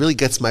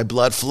gets my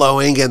blood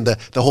flowing and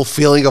the whole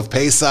feeling of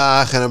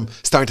Pesach, and I'm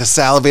starting to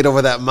salivate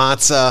over that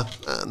matzah.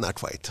 Not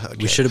quite. Okay.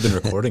 We should have been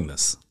recording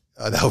this.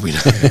 That would be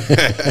nice.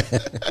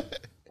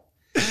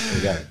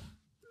 We got it.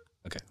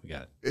 Okay, we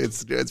got it.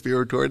 It's being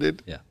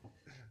recorded? Yeah.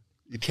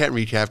 You can't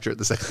recapture it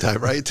the second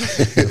time, right?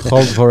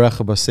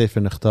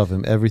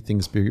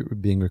 Everything's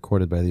being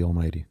recorded by the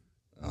Almighty.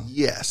 Oh,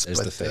 yes,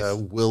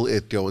 but will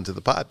it go into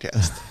the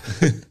podcast?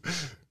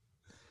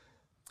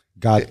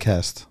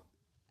 Godcast.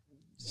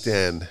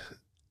 Dan.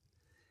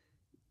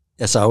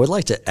 Yes, I would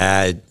like to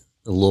add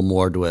a little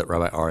more to what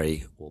Rabbi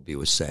Ari Wolbe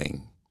was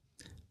saying.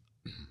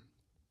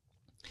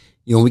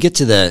 When we get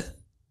to the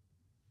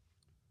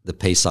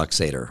Pesach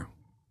Seder,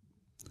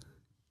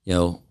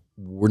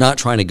 we're not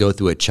trying to go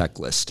through a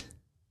checklist.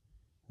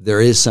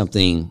 There is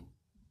something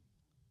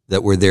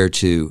that we're there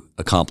to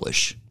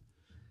accomplish.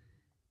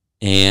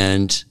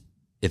 And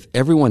if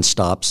everyone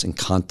stops and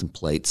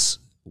contemplates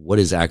what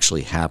is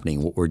actually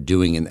happening, what we're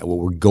doing, and what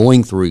we're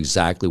going through,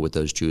 exactly what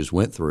those Jews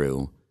went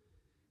through,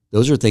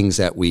 those are things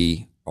that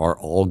we are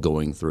all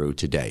going through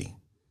today.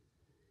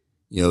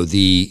 As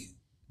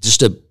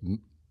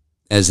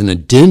an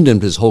addendum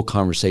to this whole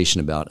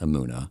conversation about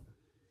Emunah,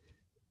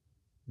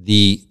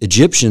 the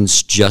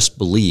Egyptians just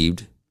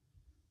believed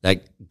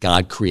that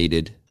God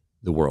created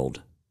the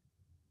world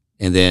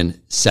and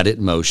then set it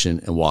in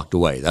motion and walked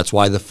away. That's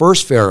why the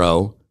first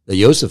Pharaoh that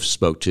Joseph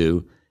spoke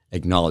to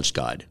acknowledged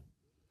God.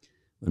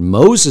 When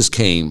Moses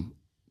came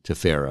to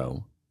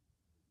Pharaoh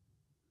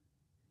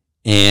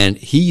and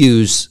he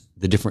used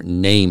the different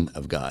name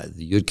of God,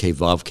 the Yud-Keh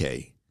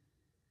Vav-Keh,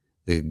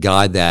 the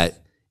God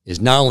that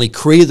is not only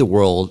created the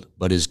world,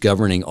 but is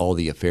governing all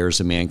the affairs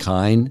of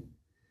mankind,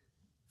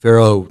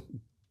 Pharaoh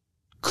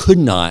could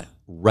not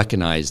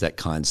recognize that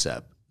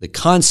concept. The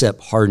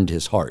concept hardened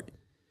his heart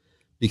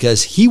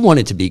because he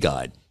wanted to be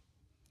God.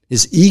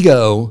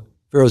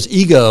 Pharaoh's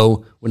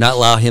ego would not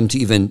allow him to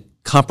even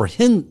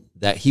comprehend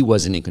that he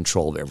wasn't in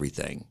control of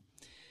everything.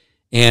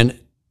 And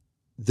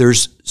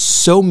there's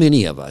so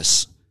many of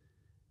us,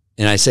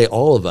 and I say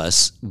all of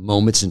us,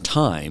 moments in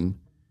time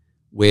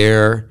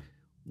where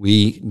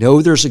we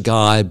know there's a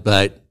God,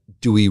 but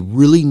do we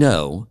really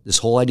know this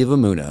whole idea of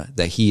Emunah,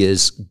 that he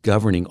is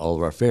governing all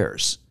of our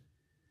affairs?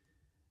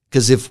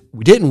 Because if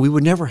we didn't, we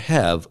would never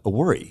have a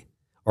worry.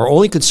 Our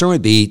only concern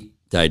would be,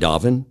 did I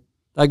daven?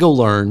 Did I go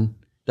learn?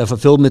 Did I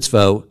fulfill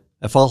mitzvot? Did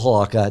I follow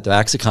halakha? Do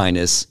acts of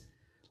kindness?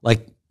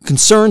 Like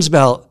concerns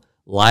about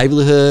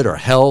livelihood or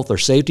health or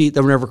safety,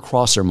 that would never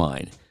cross our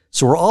mind.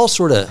 So we're all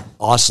sort of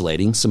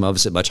oscillating, some of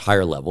us at much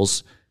higher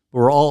levels, but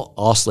we're all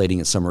oscillating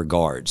in some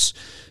regards.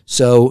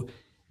 So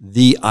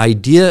the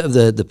idea of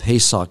the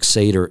Pesach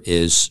Seder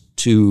is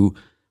to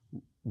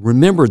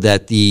remember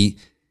that the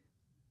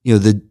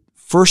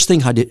first thing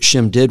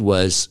Hashem did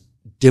was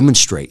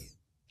demonstrate,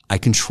 I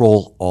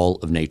control all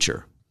of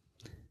nature.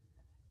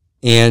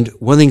 And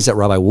one of the things that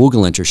Rabbi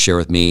Wogelinter shared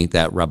with me,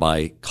 that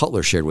Rabbi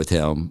Cutler shared with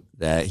him,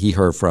 that he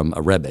heard from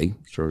a Rebbe,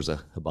 I'm sure it was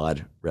a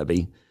Chabad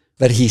Rebbe,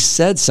 but he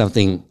said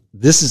something,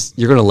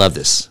 you're going to love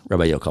this,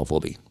 Rabbi Yokov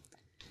Wolbe.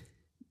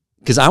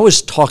 Because I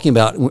was thinking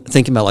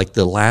about like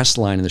the last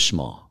line in the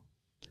Shema.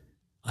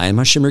 I am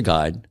Hashem your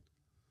God,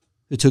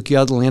 who took you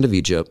out of the land of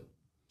Egypt.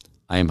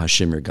 I am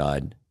Hashem your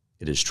God.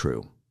 It is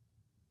true.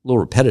 A little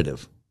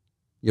repetitive.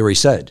 You already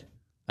said,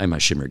 I am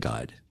Hashem your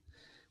God.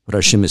 What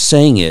Hashem is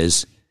saying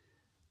is,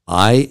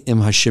 I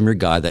am Hashem your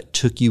God that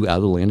took you out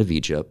of the land of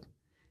Egypt.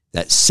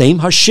 That same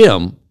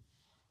Hashem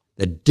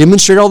that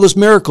demonstrated all those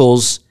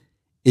miracles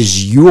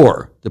is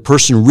the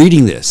person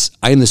reading this.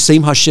 I am the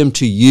same Hashem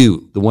to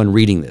you, the one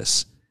reading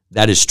this.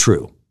 That is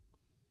true.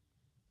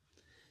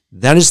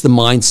 That is the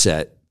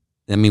mindset.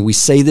 I mean, we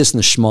say this in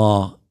the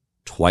Shema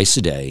twice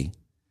a day.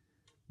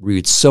 We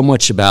read so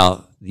much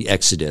about the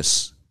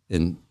Exodus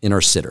in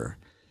our Siddur.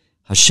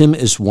 Hashem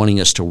is wanting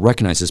us to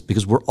recognize this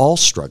because we're all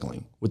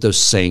struggling with those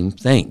same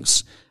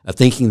things of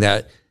thinking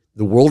that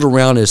the world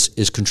around us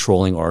is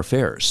controlling our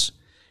affairs.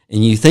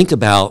 And you think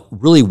about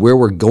really where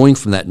we're going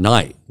from that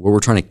night, where we're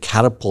trying to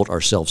catapult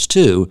ourselves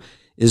to,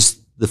 is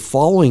the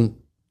following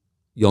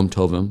Yom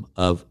Tovim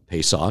of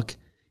Pesach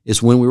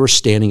is when we were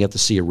standing at the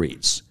Sea of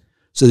Reeds.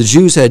 So the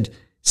Jews had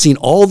seen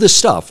all this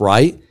stuff,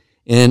 right?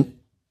 And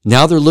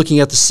now they're looking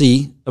at the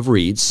Sea of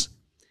Reeds.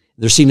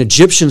 They're seeing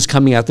Egyptians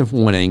coming at them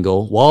from one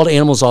angle, wild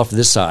animals off to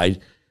this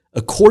side.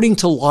 According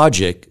to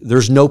logic,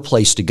 there's no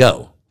place to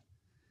go.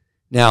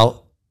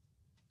 Now,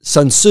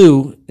 Sun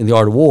Tzu, in The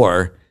Art of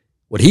War,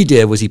 what he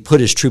did was he put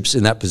his troops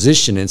in that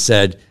position and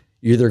said,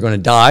 you're either going to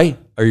die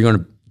or you're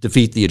going to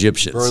defeat the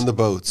Egyptians. Burn the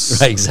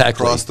boats. Right,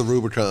 exactly. Cross the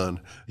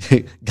Rubicon.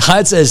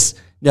 God says,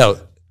 no,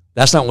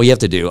 that's not what you have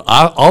to do.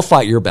 I'll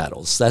fight your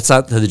battles. That's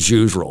not the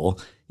Jews' role.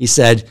 He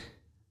said,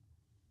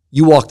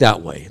 you walk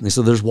that way. And they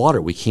said, there's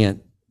water. We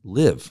can't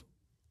live.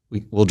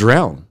 We'll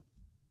drown.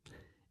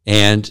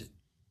 And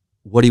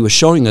what he was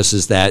showing us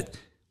is that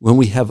when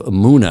we have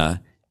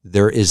Emunah,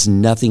 there is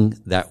nothing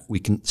that we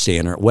can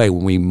stand in our way.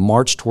 When we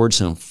march towards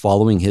him,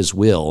 following his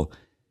will,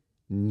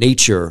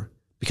 nature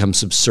becomes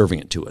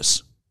subservient to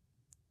us.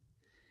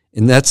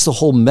 And that's the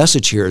whole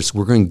message here is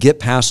we're going to get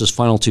past those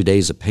final 2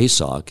 days of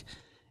Pesach,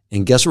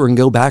 and guess what we're going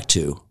to go back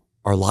to?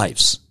 Our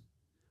lives.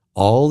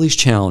 All these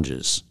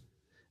challenges,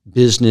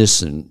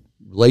 business and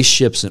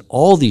relationships and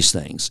all these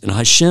things. And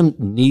Hashem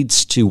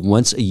needs to,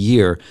 once a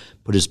year,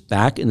 put us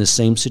back in the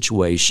same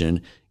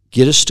situation,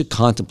 get us to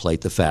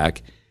contemplate the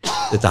fact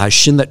that the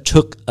Hashem that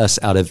took us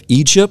out of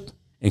Egypt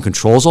and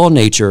controls all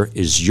nature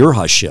is your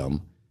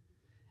Hashem.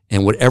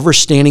 And whatever's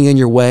standing in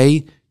your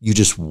way, you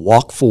just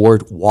walk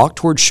forward, walk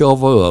toward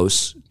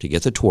Shavuos to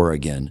get the Torah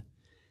again.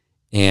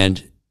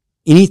 And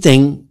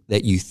anything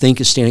that you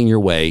think is standing in your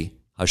way,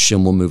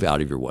 Hashem will move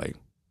out of your way.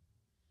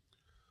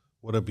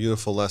 What a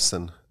beautiful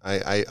lesson.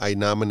 I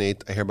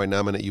hereby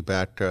nominate you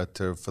back for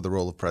the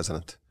role of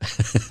president.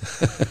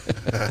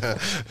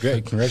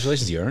 Great.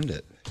 Congratulations. You earned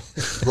it.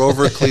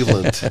 Grover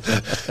Cleveland.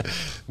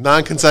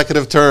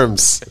 Non-consecutive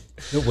terms.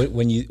 No,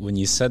 when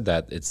you said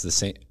that, it's the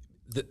same.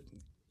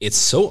 It's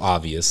so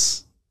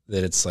obvious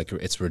that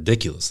it's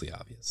ridiculously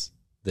obvious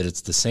that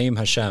it's the same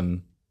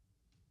Hashem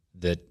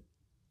that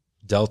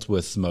dealt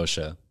with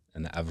Moshe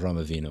and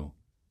Avram Avinu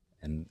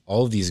and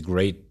all of these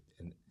great.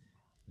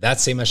 That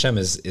same Hashem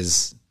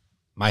is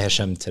my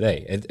Hashem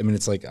today. I mean,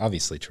 it's like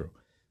obviously true,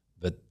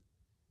 but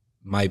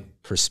my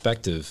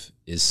perspective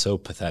is so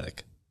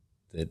pathetic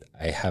that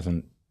I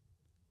haven't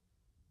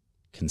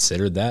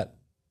considered that,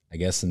 I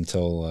guess,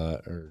 until,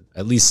 or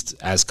at least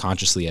as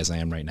consciously as I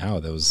am right now.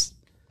 That was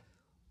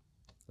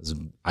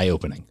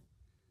eye-opening.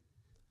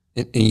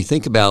 And you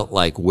think about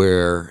like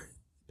where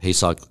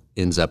Pesach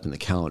ends up in the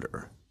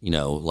calendar,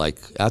 like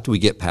after we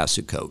get past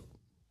Sukkot,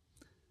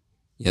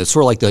 it's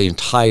sort of like the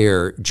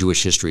entire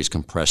Jewish history is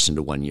compressed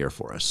into 1 year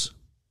for us,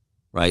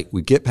 right?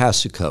 We get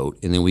past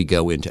Sukkot, and then we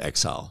go into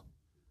exile.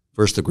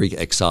 First, the Greek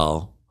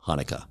exile,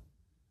 Hanukkah,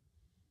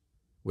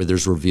 where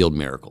there's revealed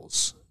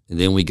miracles. And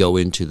then we go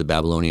into the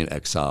Babylonian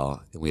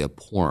exile, and we have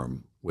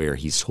Purim, where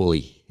he's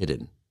wholly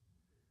hidden,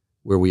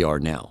 where we are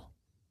now,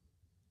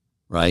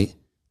 right?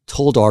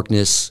 Total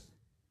darkness,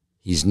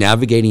 He's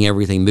navigating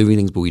everything, moving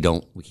things, but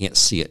we can't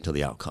see it until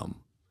the outcome.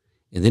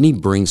 And then he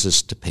brings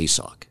us to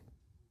Pesach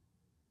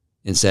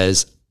and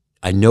says,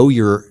 I know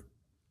you're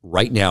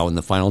right now in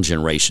the final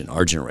generation,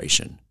 our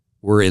generation.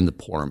 We're in the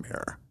Purim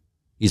era.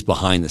 He's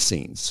behind the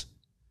scenes.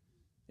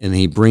 And then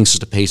he brings us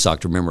to Pesach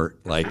to remember,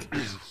 like,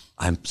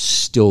 I'm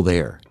still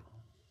there.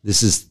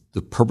 This is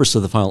the purpose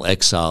of the final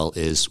exile,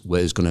 is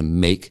what is going to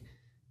make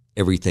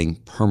everything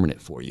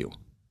permanent for you,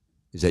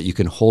 is that you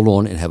can hold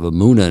on and have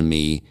emunah in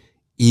me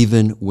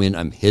even when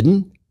I'm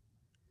hidden.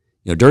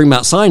 You know, during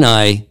Mount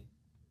Sinai,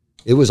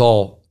 it was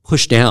all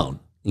pushed down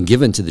and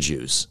given to the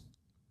Jews.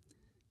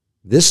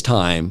 This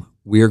time,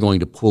 we are going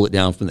to pull it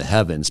down from the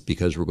heavens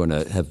because we're going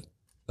to have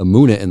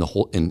emunah in the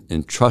whole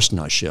and trust in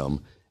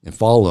Hashem and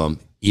follow him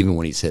even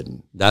when he's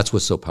hidden. That's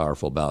what's so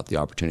powerful about the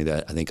opportunity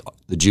that I think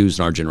the Jews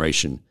in our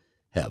generation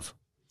have.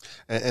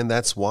 And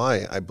that's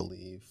why I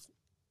believe,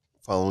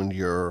 following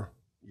your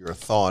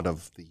thought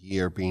of the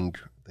year being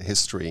the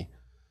history,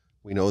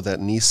 we know that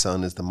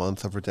Nisan is the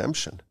month of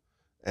redemption.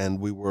 And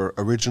we were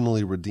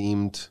originally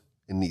redeemed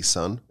in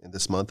Nisan, in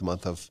this month, the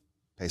month of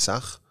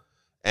Pesach.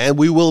 And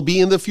we will be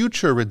in the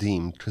future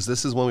redeemed, because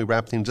this is when we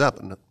wrap things up.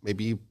 And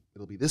maybe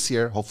it'll be this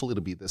year. Hopefully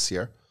it'll be this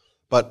year.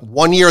 But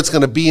 1 year it's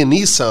going to be in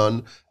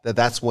Nisan,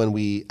 that's when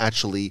we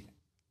actually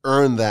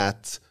earn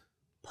that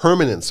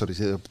permanence, so to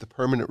say, the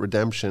permanent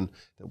redemption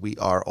that we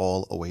are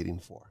all awaiting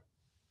for.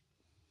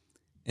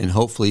 And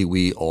hopefully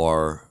we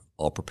are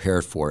all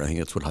prepared for it. I think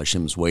that's what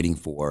Hashem is waiting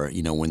for.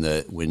 You know, when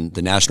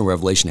the national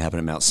revelation happened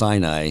at Mount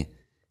Sinai,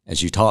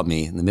 as you taught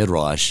me in the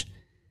Midrash,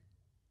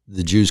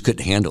 the Jews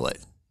couldn't handle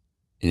it.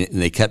 And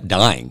they kept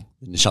dying.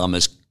 The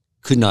neshamas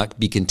could not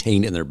be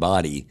contained in their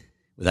body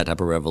with that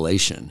type of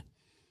revelation.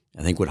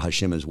 I think what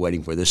Hashem is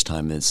waiting for this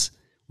time is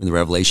when the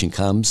revelation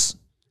comes,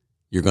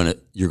 you're going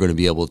to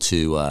be able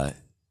to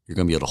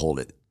hold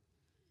it.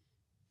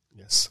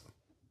 Yes.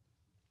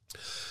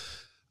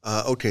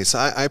 Okay, so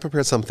I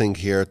prepared something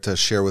here to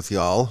share with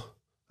y'all.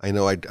 I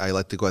know I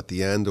like to go at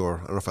the end, or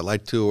I don't know if I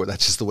like to, or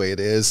that's just the way it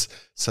is.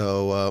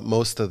 So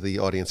most of the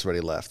audience already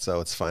left,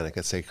 so it's fine. I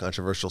could say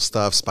controversial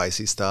stuff,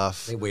 spicy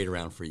stuff. They wait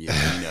around for you. You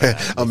know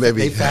that. Oh,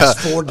 maybe. They fast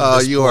forward to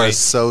this you point, are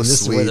so and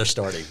this sweet. is where they're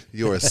starting.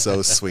 You are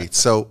so sweet.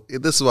 So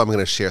this is what I'm going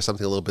to share,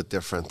 something a little bit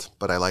different,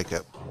 but I like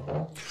it.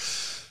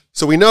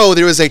 So we know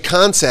there is a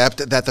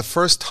concept that the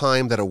first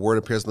time that a word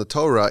appears in the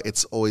Torah,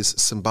 it's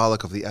always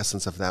symbolic of the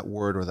essence of that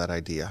word or that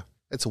idea.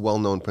 It's a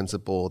well-known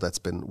principle that's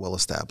been well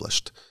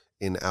established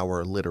in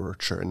our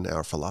literature, in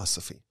our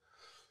philosophy.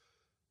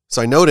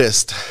 So I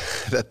noticed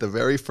that the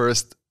very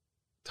first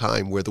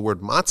time where the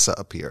word matzah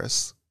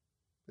appears,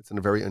 it's in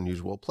a very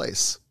unusual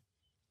place.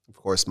 Of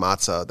course,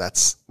 matzah,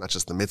 that's not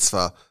just the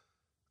mitzvah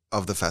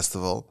of the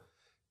festival.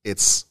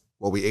 It's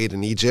what we ate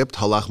in Egypt,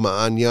 halach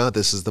ma'anya.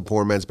 This is the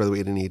poor man's bread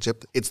we ate in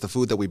Egypt. It's the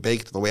food that we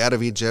baked on the way out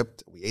of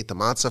Egypt. We ate the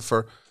matzah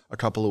for a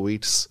couple of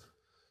weeks.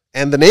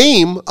 And the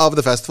name of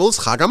the festival is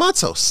Chag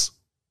HaMatzos.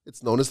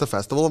 It's known as the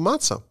Festival of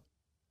Matzah.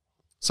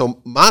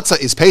 So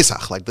matzah is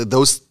Pesach, like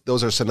those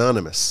are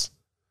synonymous.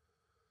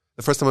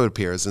 The first time it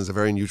appears is a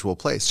very unusual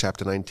place,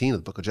 chapter 19 of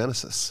the book of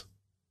Genesis.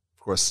 Of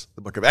course,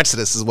 the book of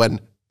Exodus is when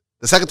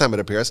the second time it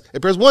appears. It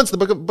appears once in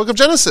the book of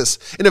Genesis,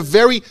 in a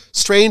very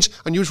strange,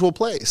 unusual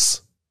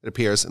place. It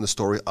appears in the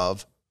story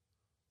of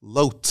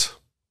Lot.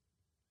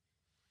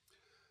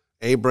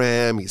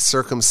 Abraham, he's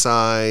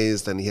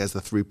circumcised, and he has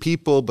the three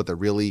people, but they're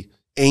really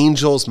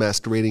angels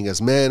masquerading as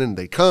men, and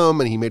they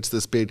come, and he makes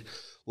this big,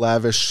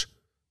 lavish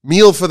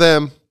meal for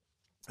them,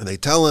 and they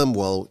tell him,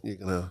 well, you're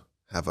going to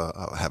have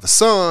a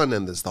son,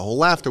 and there's the whole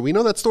laughter. We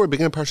know that story,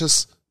 beginning of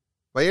Parshas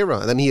Vayera,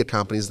 and then he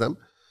accompanies them,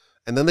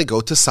 and then they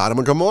go to Sodom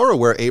and Gomorrah,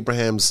 where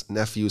Abraham's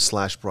nephew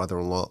 /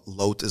 brother-in-law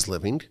Lot is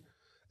living,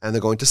 and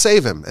they're going to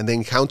save him, and they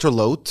encounter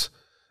Lot,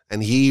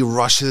 and he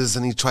rushes,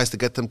 and he tries to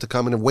get them to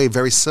come in a way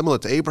very similar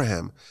to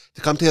Abraham,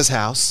 to come to his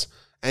house,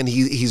 and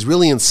he's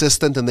really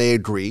insistent, and they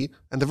agree,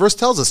 and the verse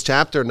tells us,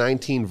 chapter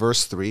 19,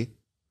 verse 3,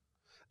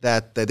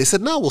 that they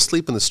said, no, we'll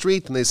sleep in the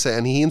street,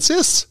 and he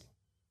insists.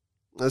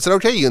 And I said,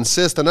 okay, you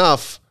insist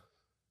enough,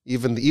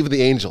 even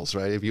the angels,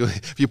 right? If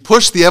you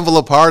push the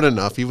envelope hard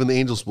enough, even the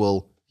angels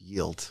will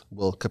yield,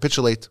 will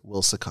capitulate,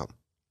 will succumb.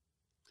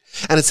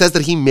 And it says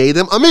that he made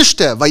them a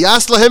mishteh,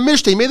 vayas lahem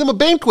mishteh, he made them a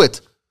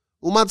banquet,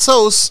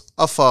 umatzos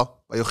afa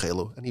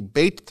vayochelu, and he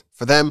baked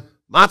for them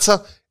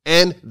matzah,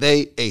 and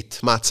they ate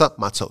matzah,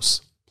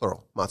 matzos,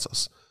 plural,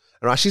 matzos.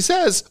 And Rashi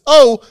says,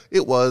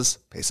 it was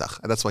Pesach.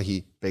 And that's why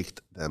he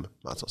baked them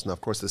matzos. Now, of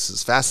course, this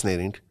is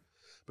fascinating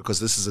because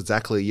this is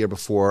exactly a year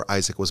before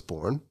Isaac was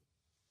born.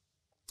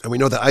 And we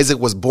know that Isaac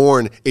was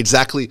born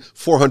exactly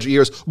 400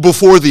 years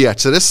before the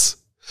Exodus.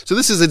 So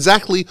this is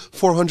exactly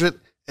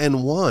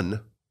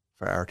 401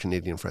 for our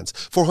Canadian friends.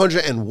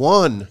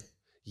 401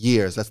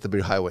 years. That's the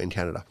big highway in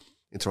Canada,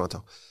 in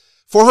Toronto.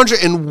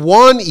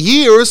 401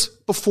 years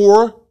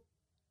before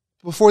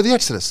the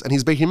Exodus. And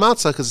he's baking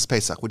matzah because it's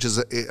Pesach, which is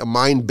a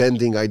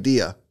mind-bending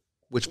idea,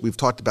 which we've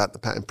talked about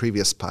in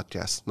previous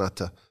podcasts, not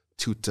to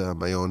toot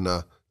my own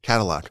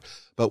catalog.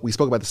 But we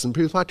spoke about this in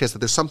previous podcasts, that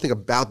there's something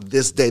about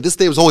this day. This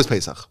day was always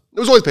Pesach. It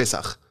was always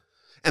Pesach.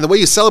 And the way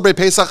you celebrate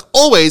Pesach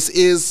always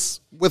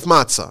is with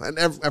matzah. And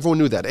everyone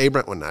knew that.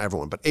 Abraham, well, not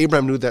everyone, but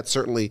Abraham knew that.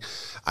 Certainly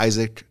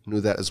Isaac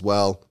knew that as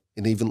well.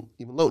 And even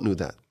Lot knew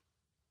that.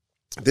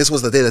 This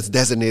was the day that's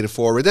designated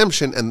for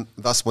redemption, and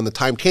thus when the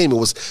time came, it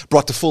was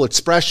brought to full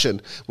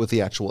expression with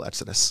the actual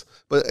Exodus.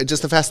 But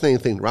just a fascinating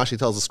thing, Rashi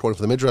tells us, according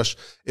to the Midrash,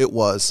 it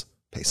was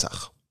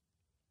Pesach.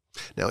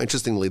 Now,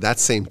 interestingly, that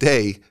same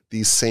day,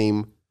 these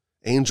same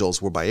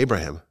angels were by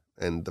Abraham,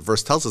 and the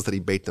verse tells us that he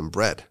baked them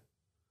bread.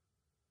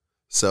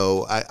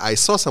 So I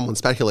saw someone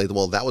speculate,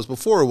 well, that was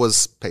before it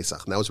was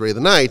Pesach, and that was already the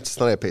night, it's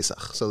not at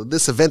Pesach. So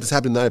this event is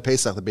happening the night of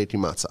Pesach, the Beit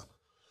Matzah.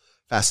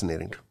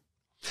 Fascinating.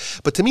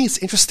 But to me, it's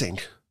interesting.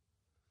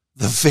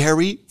 The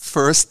very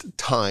first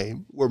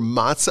time where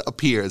matzah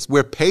appears,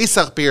 where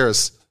Pesach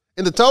appears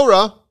in the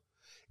Torah,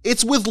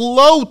 it's with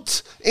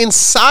Lot in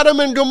Sodom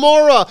and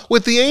Gomorrah,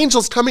 with the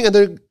angels coming, and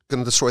they're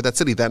going to destroy that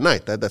city that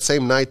night, that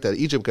same night that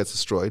Egypt gets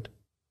destroyed,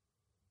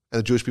 and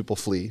the Jewish people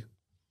flee.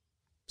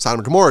 Sodom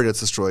and Gomorrah gets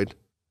destroyed,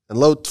 and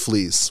Lot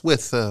flees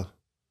with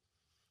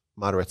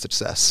moderate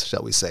success,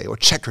 shall we say, or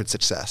checkered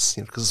success,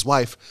 because his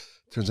wife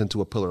turns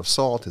into a pillar of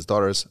salt, his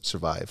daughters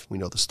survive. We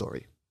know the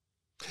story.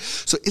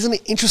 So isn't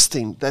it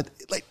interesting that,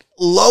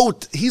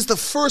 Lot, he's the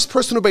first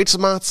person who bakes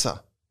matzah?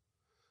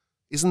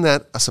 Isn't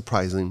that a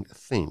surprising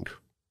thing?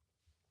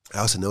 I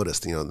also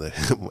noticed,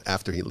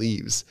 after he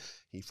leaves,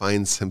 he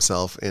finds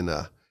himself in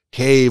a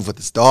cave with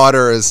his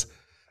daughters,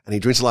 and he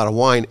drinks a lot of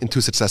wine in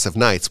 2 successive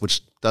nights,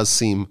 which does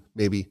seem,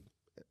 maybe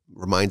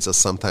reminds us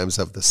sometimes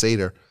of the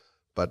Seder,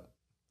 but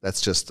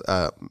that's just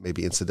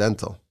maybe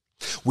incidental.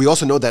 We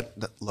also know that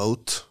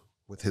Lot,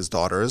 with his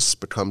daughters,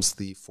 becomes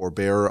the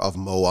forebearer of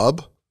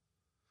Moab.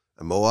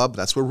 And Moab,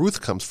 that's where Ruth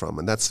comes from.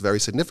 And that's very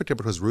significant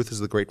because Ruth is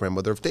the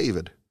great-grandmother of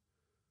David.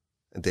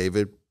 And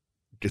David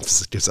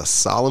gives us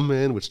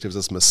Solomon, which gives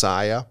us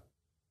Messiah.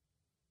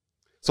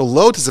 So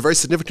Lot is a very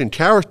significant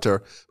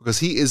character because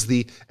he is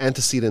the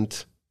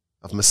antecedent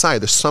of Messiah.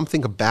 There's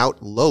something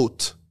about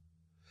Lot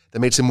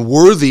that makes him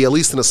worthy, at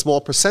least in a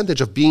small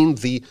percentage, of being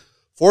the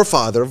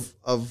forefather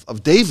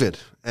of David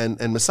and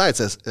Messiah.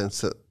 It's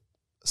an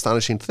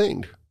astonishing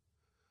thing.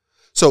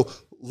 So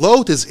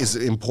Lot is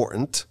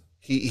important.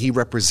 He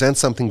represents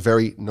something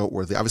very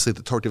noteworthy. Obviously,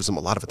 the Torah gives him a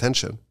lot of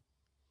attention.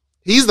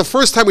 He's the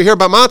first time we hear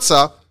about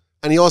matzah,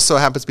 and he also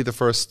happens to be the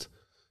first,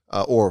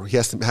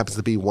 happens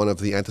to be one of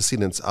the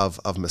antecedents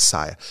of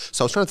Messiah.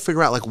 So I was trying to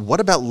figure out, what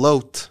about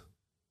Lot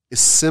is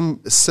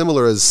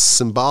similar, as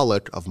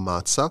symbolic of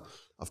matzah,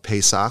 of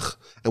Pesach,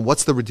 and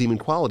what's the redeeming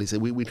qualities?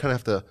 And we kind of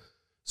have to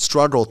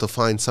struggle to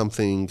find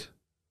something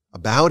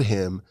about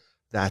him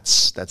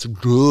that's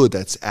good,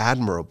 that's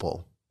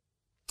admirable.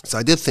 So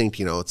I did think,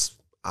 it's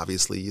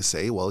obviously you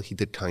say, well, he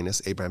did kindness,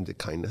 Abraham did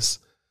kindness,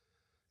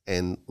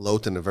 and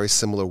Lot in a very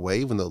similar way,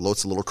 even though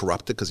Lot's a little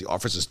corrupted because he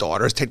offers his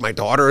daughters, take my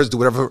daughters, do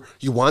whatever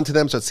you want to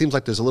them. So it seems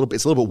like it's a little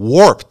bit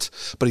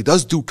warped, but he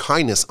does do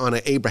kindness on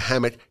an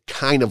Abrahamic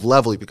kind of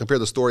level. If you compare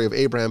the story of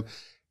Abraham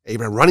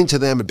running to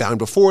them and bowing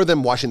before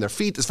them, washing their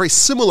feet, it's very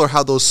similar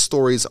how those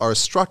stories are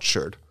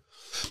structured.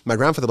 My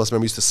grandfather, blessed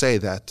memory, used to say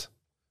that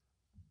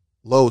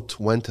Lot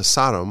went to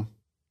Sodom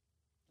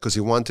because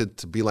he wanted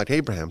to be like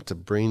Abraham, to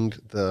bring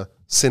the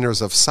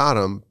sinners of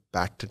Sodom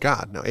back to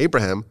God. Now,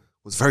 Abraham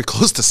was very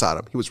close to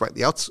Sodom. He was right in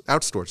the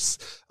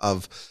outskirts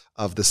of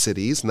the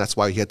cities, and that's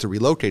why he had to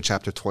relocate.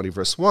 Chapter 20,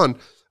 verse 1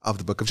 of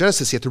the book of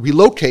Genesis, he had to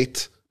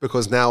relocate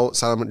because now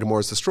Sodom and Gomorrah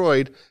is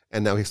destroyed,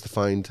 and now he has to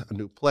find a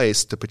new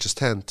place to pitch his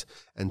tent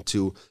and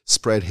to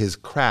spread his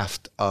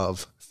craft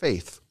of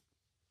faith.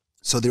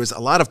 So there's a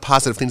lot of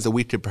positive things that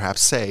we could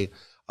perhaps say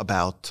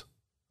about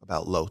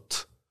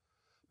Lot.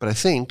 But I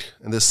think,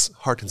 and this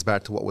harkens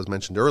back to what was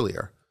mentioned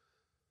earlier,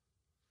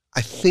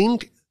 I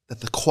think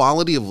that the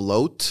quality of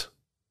Lot,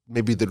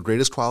 maybe the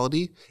greatest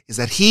quality, is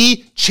that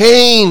he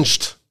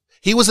changed.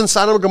 He was in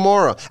Sodom and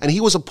Gomorrah, and he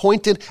was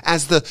appointed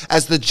as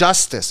the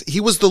justice.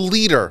 He was the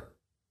leader.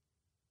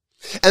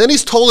 And then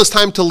he's told it's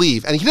time to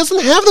leave, and he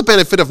doesn't have the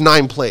benefit of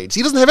 9 plagues.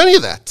 He doesn't have any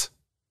of that.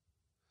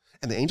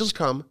 And the angels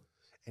come,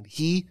 and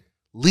he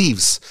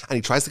leaves, and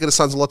he tries to get his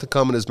sons-in-law to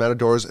come and his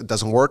matadors. It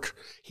doesn't work.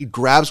 He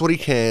grabs what he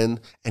can,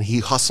 and he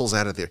hustles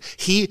out of there.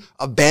 He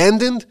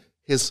abandoned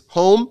his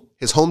home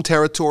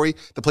territory,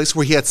 the place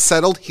where he had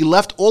settled. He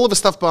left all of his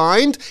stuff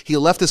behind. He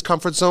left his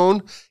comfort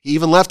zone. He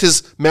even left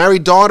his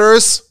married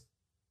daughters.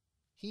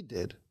 He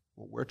did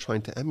what we're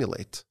trying to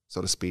emulate,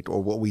 so to speak,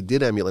 or what we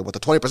did emulate, what the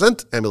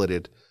 20%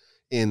 emulated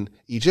in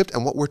Egypt,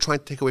 and what we're trying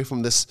to take away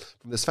from this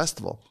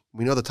festival.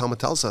 We know the Talmud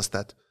tells us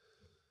that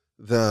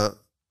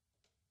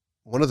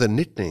one of the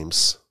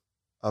nicknames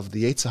of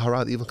the Yetzer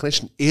Hara, the evil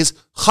inclination, is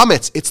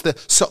chametz. It's the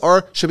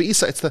sa'ar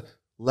shebe'isa. It's the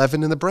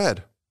leaven in the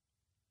bread.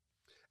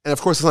 And of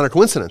course, it's not a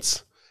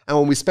coincidence. And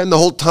when we spend the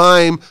whole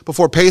time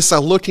before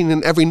Pesach looking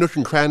in every nook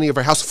and cranny of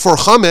our house for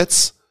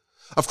chametz,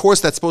 of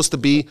course, that's supposed to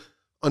be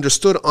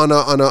understood on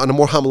a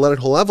more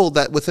homiletical level,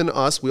 that within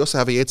us, we also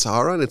have a Yetzer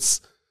Hara, and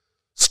it's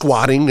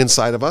squatting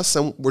inside of us,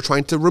 and we're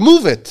trying to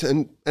remove it.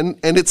 And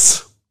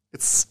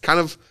it's kind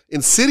of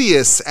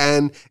insidious,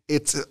 and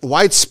it's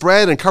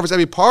widespread and covers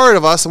every part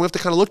of us, and we have to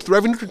kind of look through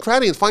every nook and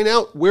cranny and find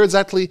out where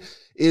exactly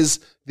is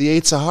the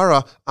Yetzer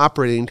Hara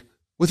operating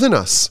within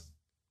us.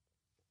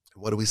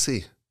 And what do we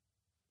see?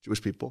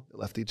 Jewish people, they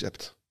left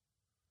Egypt.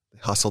 They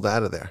hustled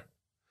out of there.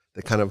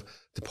 They kind of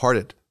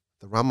departed.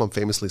 The Rambam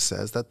famously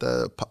says that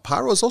the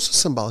Paro is also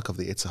symbolic of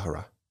the Yetzer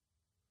Hara.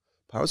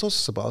 Paro is also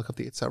symbolic of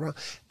the Yetzer Hara.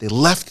 They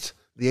left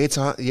the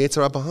Yetzer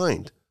Hara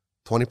behind.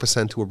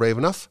 20% who were brave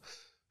enough.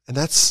 And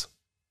that's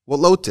what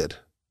Lot did.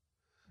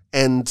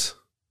 And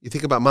you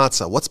think about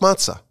matzah. What's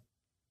matzah?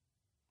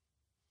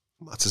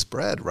 Matzah's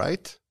bread,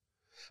 right?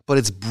 But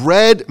it's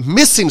bread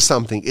missing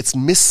something. It's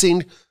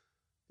missing,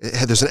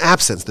 there's an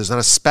absence. There's not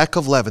a speck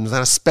of leaven. There's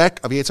not a speck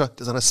of Yetzer Hara.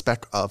 There's not a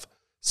speck of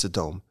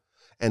Sodom.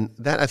 And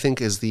that, I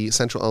think, is the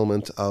central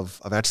element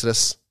of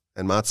Exodus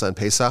and matzah and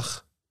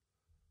Pesach.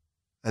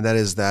 And that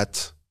is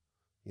that,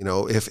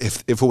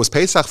 if it was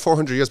Pesach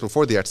 400 years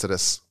before the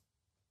Exodus,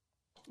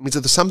 it means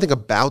that there's something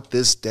about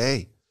this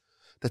day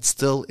that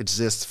still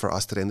exists for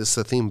us today. And this is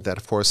a theme that,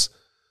 of course,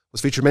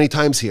 was featured many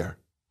times here.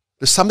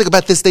 There's something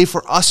about this day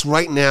for us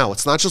right now.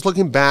 It's not just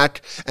looking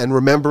back and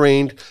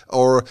remembering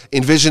or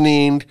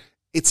envisioning.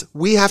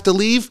 We have to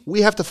leave.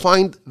 We have to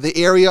find the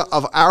area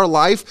of our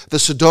life, the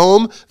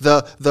Sodom,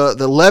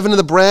 the leaven of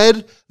the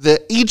bread,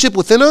 the Egypt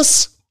within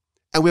us,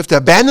 and we have to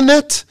abandon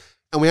that,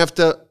 and we have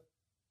to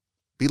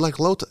be like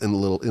Lot in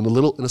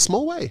a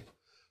small way,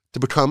 to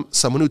become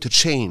someone new, to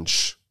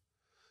change.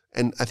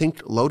 And I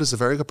think Lot is a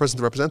very good person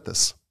to represent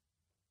this.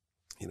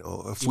 Even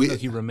though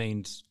he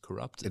remained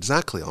corrupt.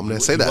 Exactly. I'm going to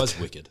say that. He was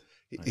wicked.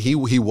 Right?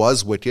 He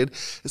was wicked.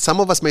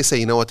 Some of us may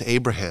say,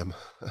 Abraham.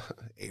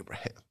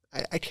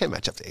 I can't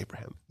match up to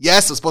Abraham.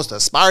 Yes, I'm supposed to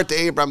aspire to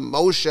Abraham,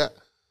 Moshe.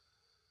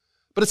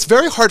 But it's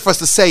very hard for us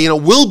to say,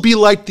 we'll be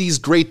like these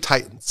great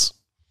titans.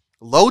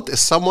 Lot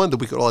is someone that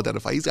we could all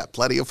identify. He's got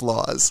plenty of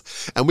flaws.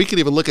 And we can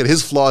even look at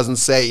his flaws and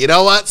say, you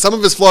know what? Some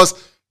of his flaws,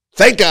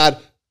 thank God,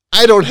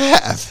 I don't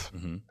have.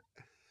 Mm-hmm.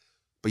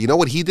 But you know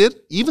what he did?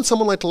 Even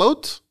someone like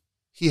Lot,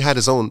 he had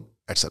his own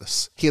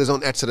exodus. He had his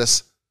own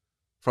exodus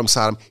from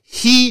Sodom.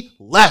 He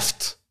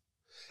left.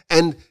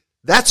 And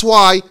that's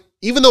why,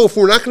 even though if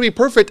we're not going to be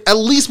perfect, at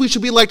least we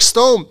should be like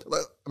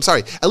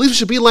at least we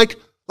should be like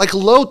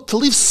Lot, to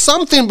leave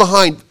something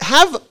behind.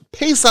 Have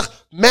Pesach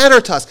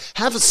matter to us.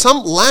 Have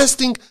some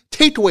lasting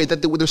takeaway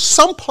that there's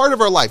some part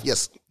of our life.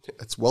 Yes,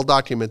 it's well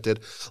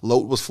documented.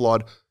 Lot was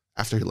flawed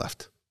after he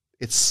left.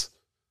 It's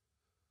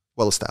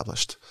well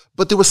established.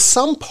 But there was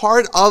some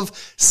part of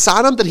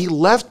Sodom that he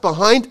left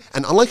behind,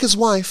 and unlike his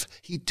wife,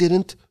 he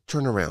didn't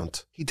turn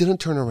around.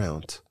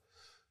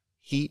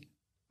 He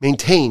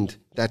maintained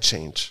that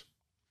change.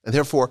 And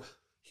therefore,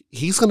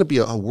 he's going to be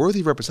a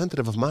worthy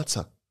representative of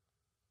matzah.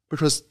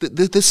 Because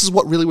this is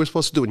what really we're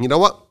supposed to do. And you know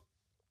what?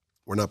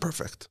 We're not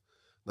perfect.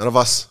 None of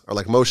us are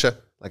like Moshe,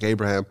 like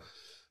Abraham,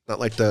 not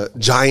like the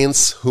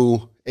giants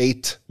who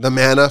ate the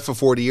manna for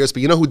 40 years.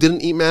 But you know who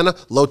didn't eat manna?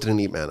 Lot didn't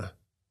eat manna.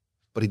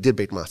 But he did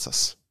bake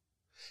matzahs.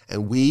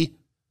 And we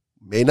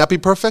may not be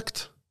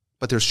perfect,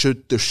 but there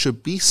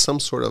should be some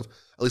sort of,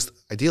 at least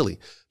ideally,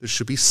 there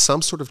should be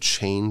some sort of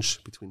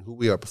change between who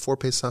we are before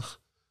Pesach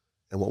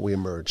and what we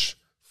emerge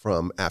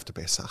from after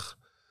Pesach.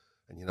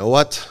 And you know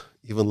what?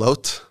 Even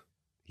Lot,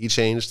 he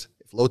changed.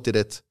 If Lot did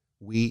it,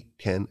 we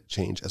can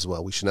change as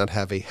well. We should not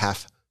have a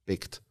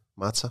half-baked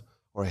matzah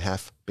or a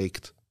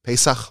half-baked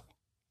Pesach.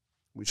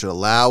 We should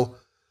allow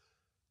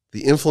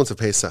the influence of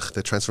Pesach,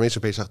 the transformation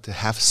of Pesach, to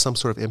have some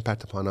sort of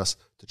impact upon us,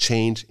 to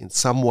change in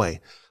some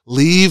way.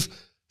 Leave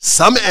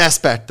some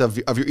aspect of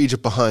your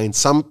Egypt behind,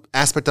 some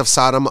aspect of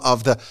Sodom,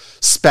 of the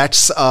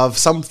specks of,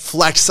 some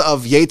flecks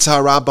of Yetzer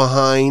Hara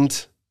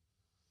behind.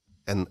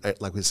 And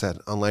like we said,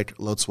 unlike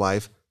Lot's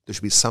wife, there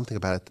should be something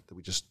about it that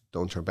we just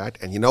don't turn back.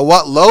 And you know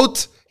what?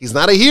 Lot, he's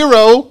not a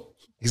hero.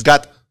 He's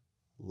got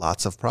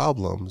lots of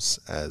problems,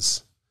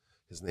 as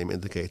his name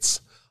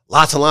indicates.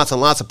 Lots and lots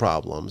and lots of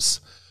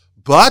problems.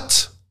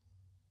 But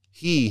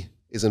he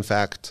is, in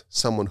fact,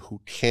 someone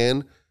who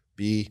can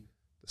be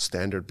the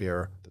standard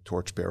bearer, the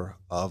torchbearer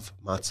of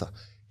matzah.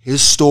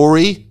 His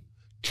story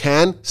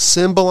can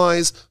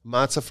symbolize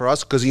matzah for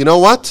us, because you know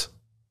what?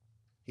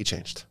 He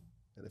changed.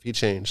 And if he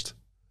changed,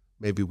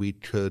 maybe we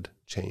could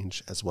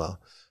change as well.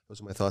 Those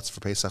are my thoughts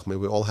for Pesach. May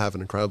we all have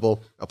an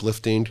incredible,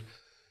 uplifting,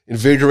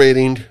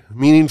 invigorating,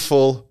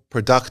 meaningful,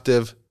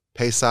 productive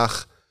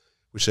Pesach.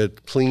 We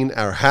should clean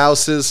our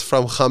houses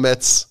from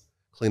chametz,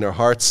 clean our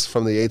hearts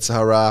from the Yetzer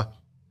Hara,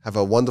 have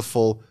a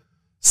wonderful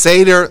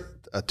Seder,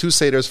 2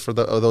 Seders for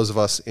those of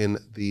us in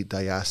the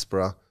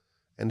diaspora.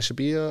 And it should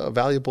be a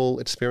valuable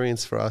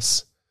experience for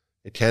us.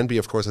 It can be,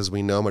 of course, as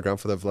we know, my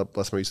grandfather,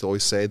 bless him, used to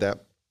always say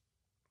that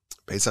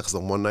Pesach is the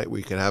one night where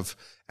you can have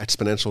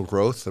exponential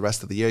growth. The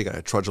rest of the year, you got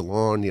to trudge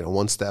along.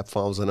 One step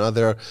follows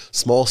another.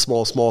 Small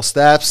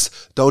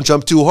steps. Don't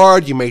jump too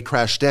hard. You may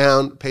crash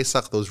down.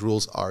 Pesach, those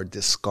rules are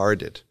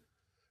discarded.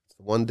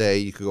 One day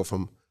you could go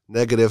from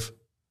negative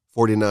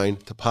 49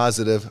 to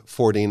positive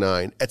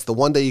 49. It's the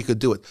one day you could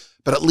do it.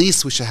 But at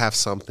least we should have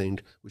something.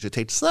 We should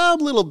take some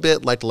little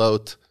bit like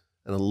Lot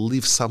and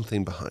leave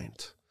something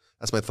behind.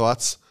 That's my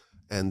thoughts.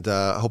 And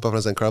I hope everyone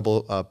has an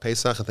incredible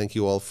Pesach. And thank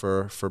you all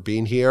for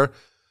being here.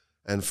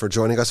 and for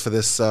joining us for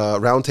this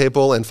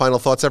roundtable. And final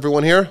thoughts,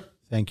 everyone here?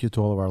 Thank you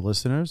to all of our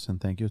listeners, and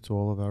thank you to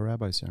all of our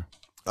rabbis here.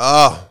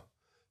 Oh,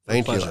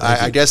 thank you. pleasure.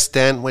 I guess,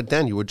 Dan,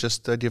 you were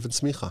just given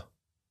smicha.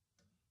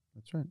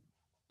 That's right.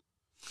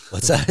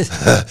 What's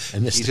that? I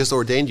missed He it. just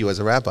ordained you as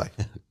a rabbi.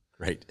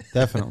 Great.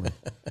 Definitely.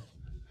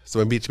 So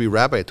maybe to be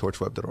rabbi at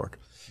torchweb.org.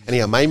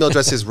 Anyhow, my email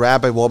address is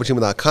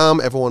rabbiwalbachima.com.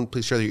 Everyone,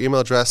 please share your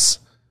email address.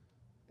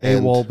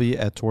 And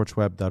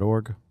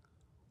awalby@torchweb.org.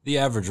 The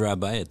average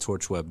rabbi at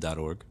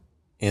torchweb.org.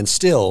 And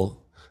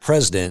still,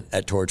 president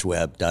at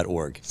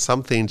torchweb.org.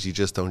 some things you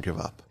just don't give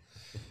up.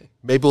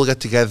 Maybe we'll get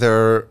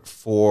together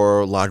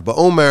for Lag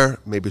BaOmer,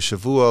 maybe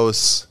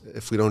Shavuos,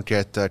 if we don't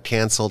get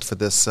canceled for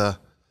this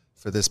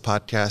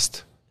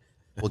podcast.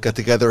 We'll get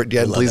together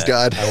again, Love please, that.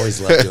 God. I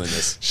always love doing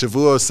this.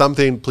 Shavuos,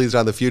 something, please,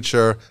 God, in the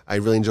future. I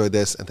really enjoyed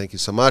this, and thank you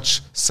so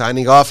much.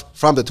 Signing off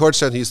from the Torch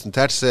Center, Houston,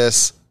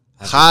 Texas.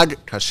 Chag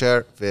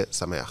Kasher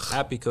V'Sameach.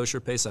 Happy kosher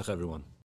Pesach, everyone.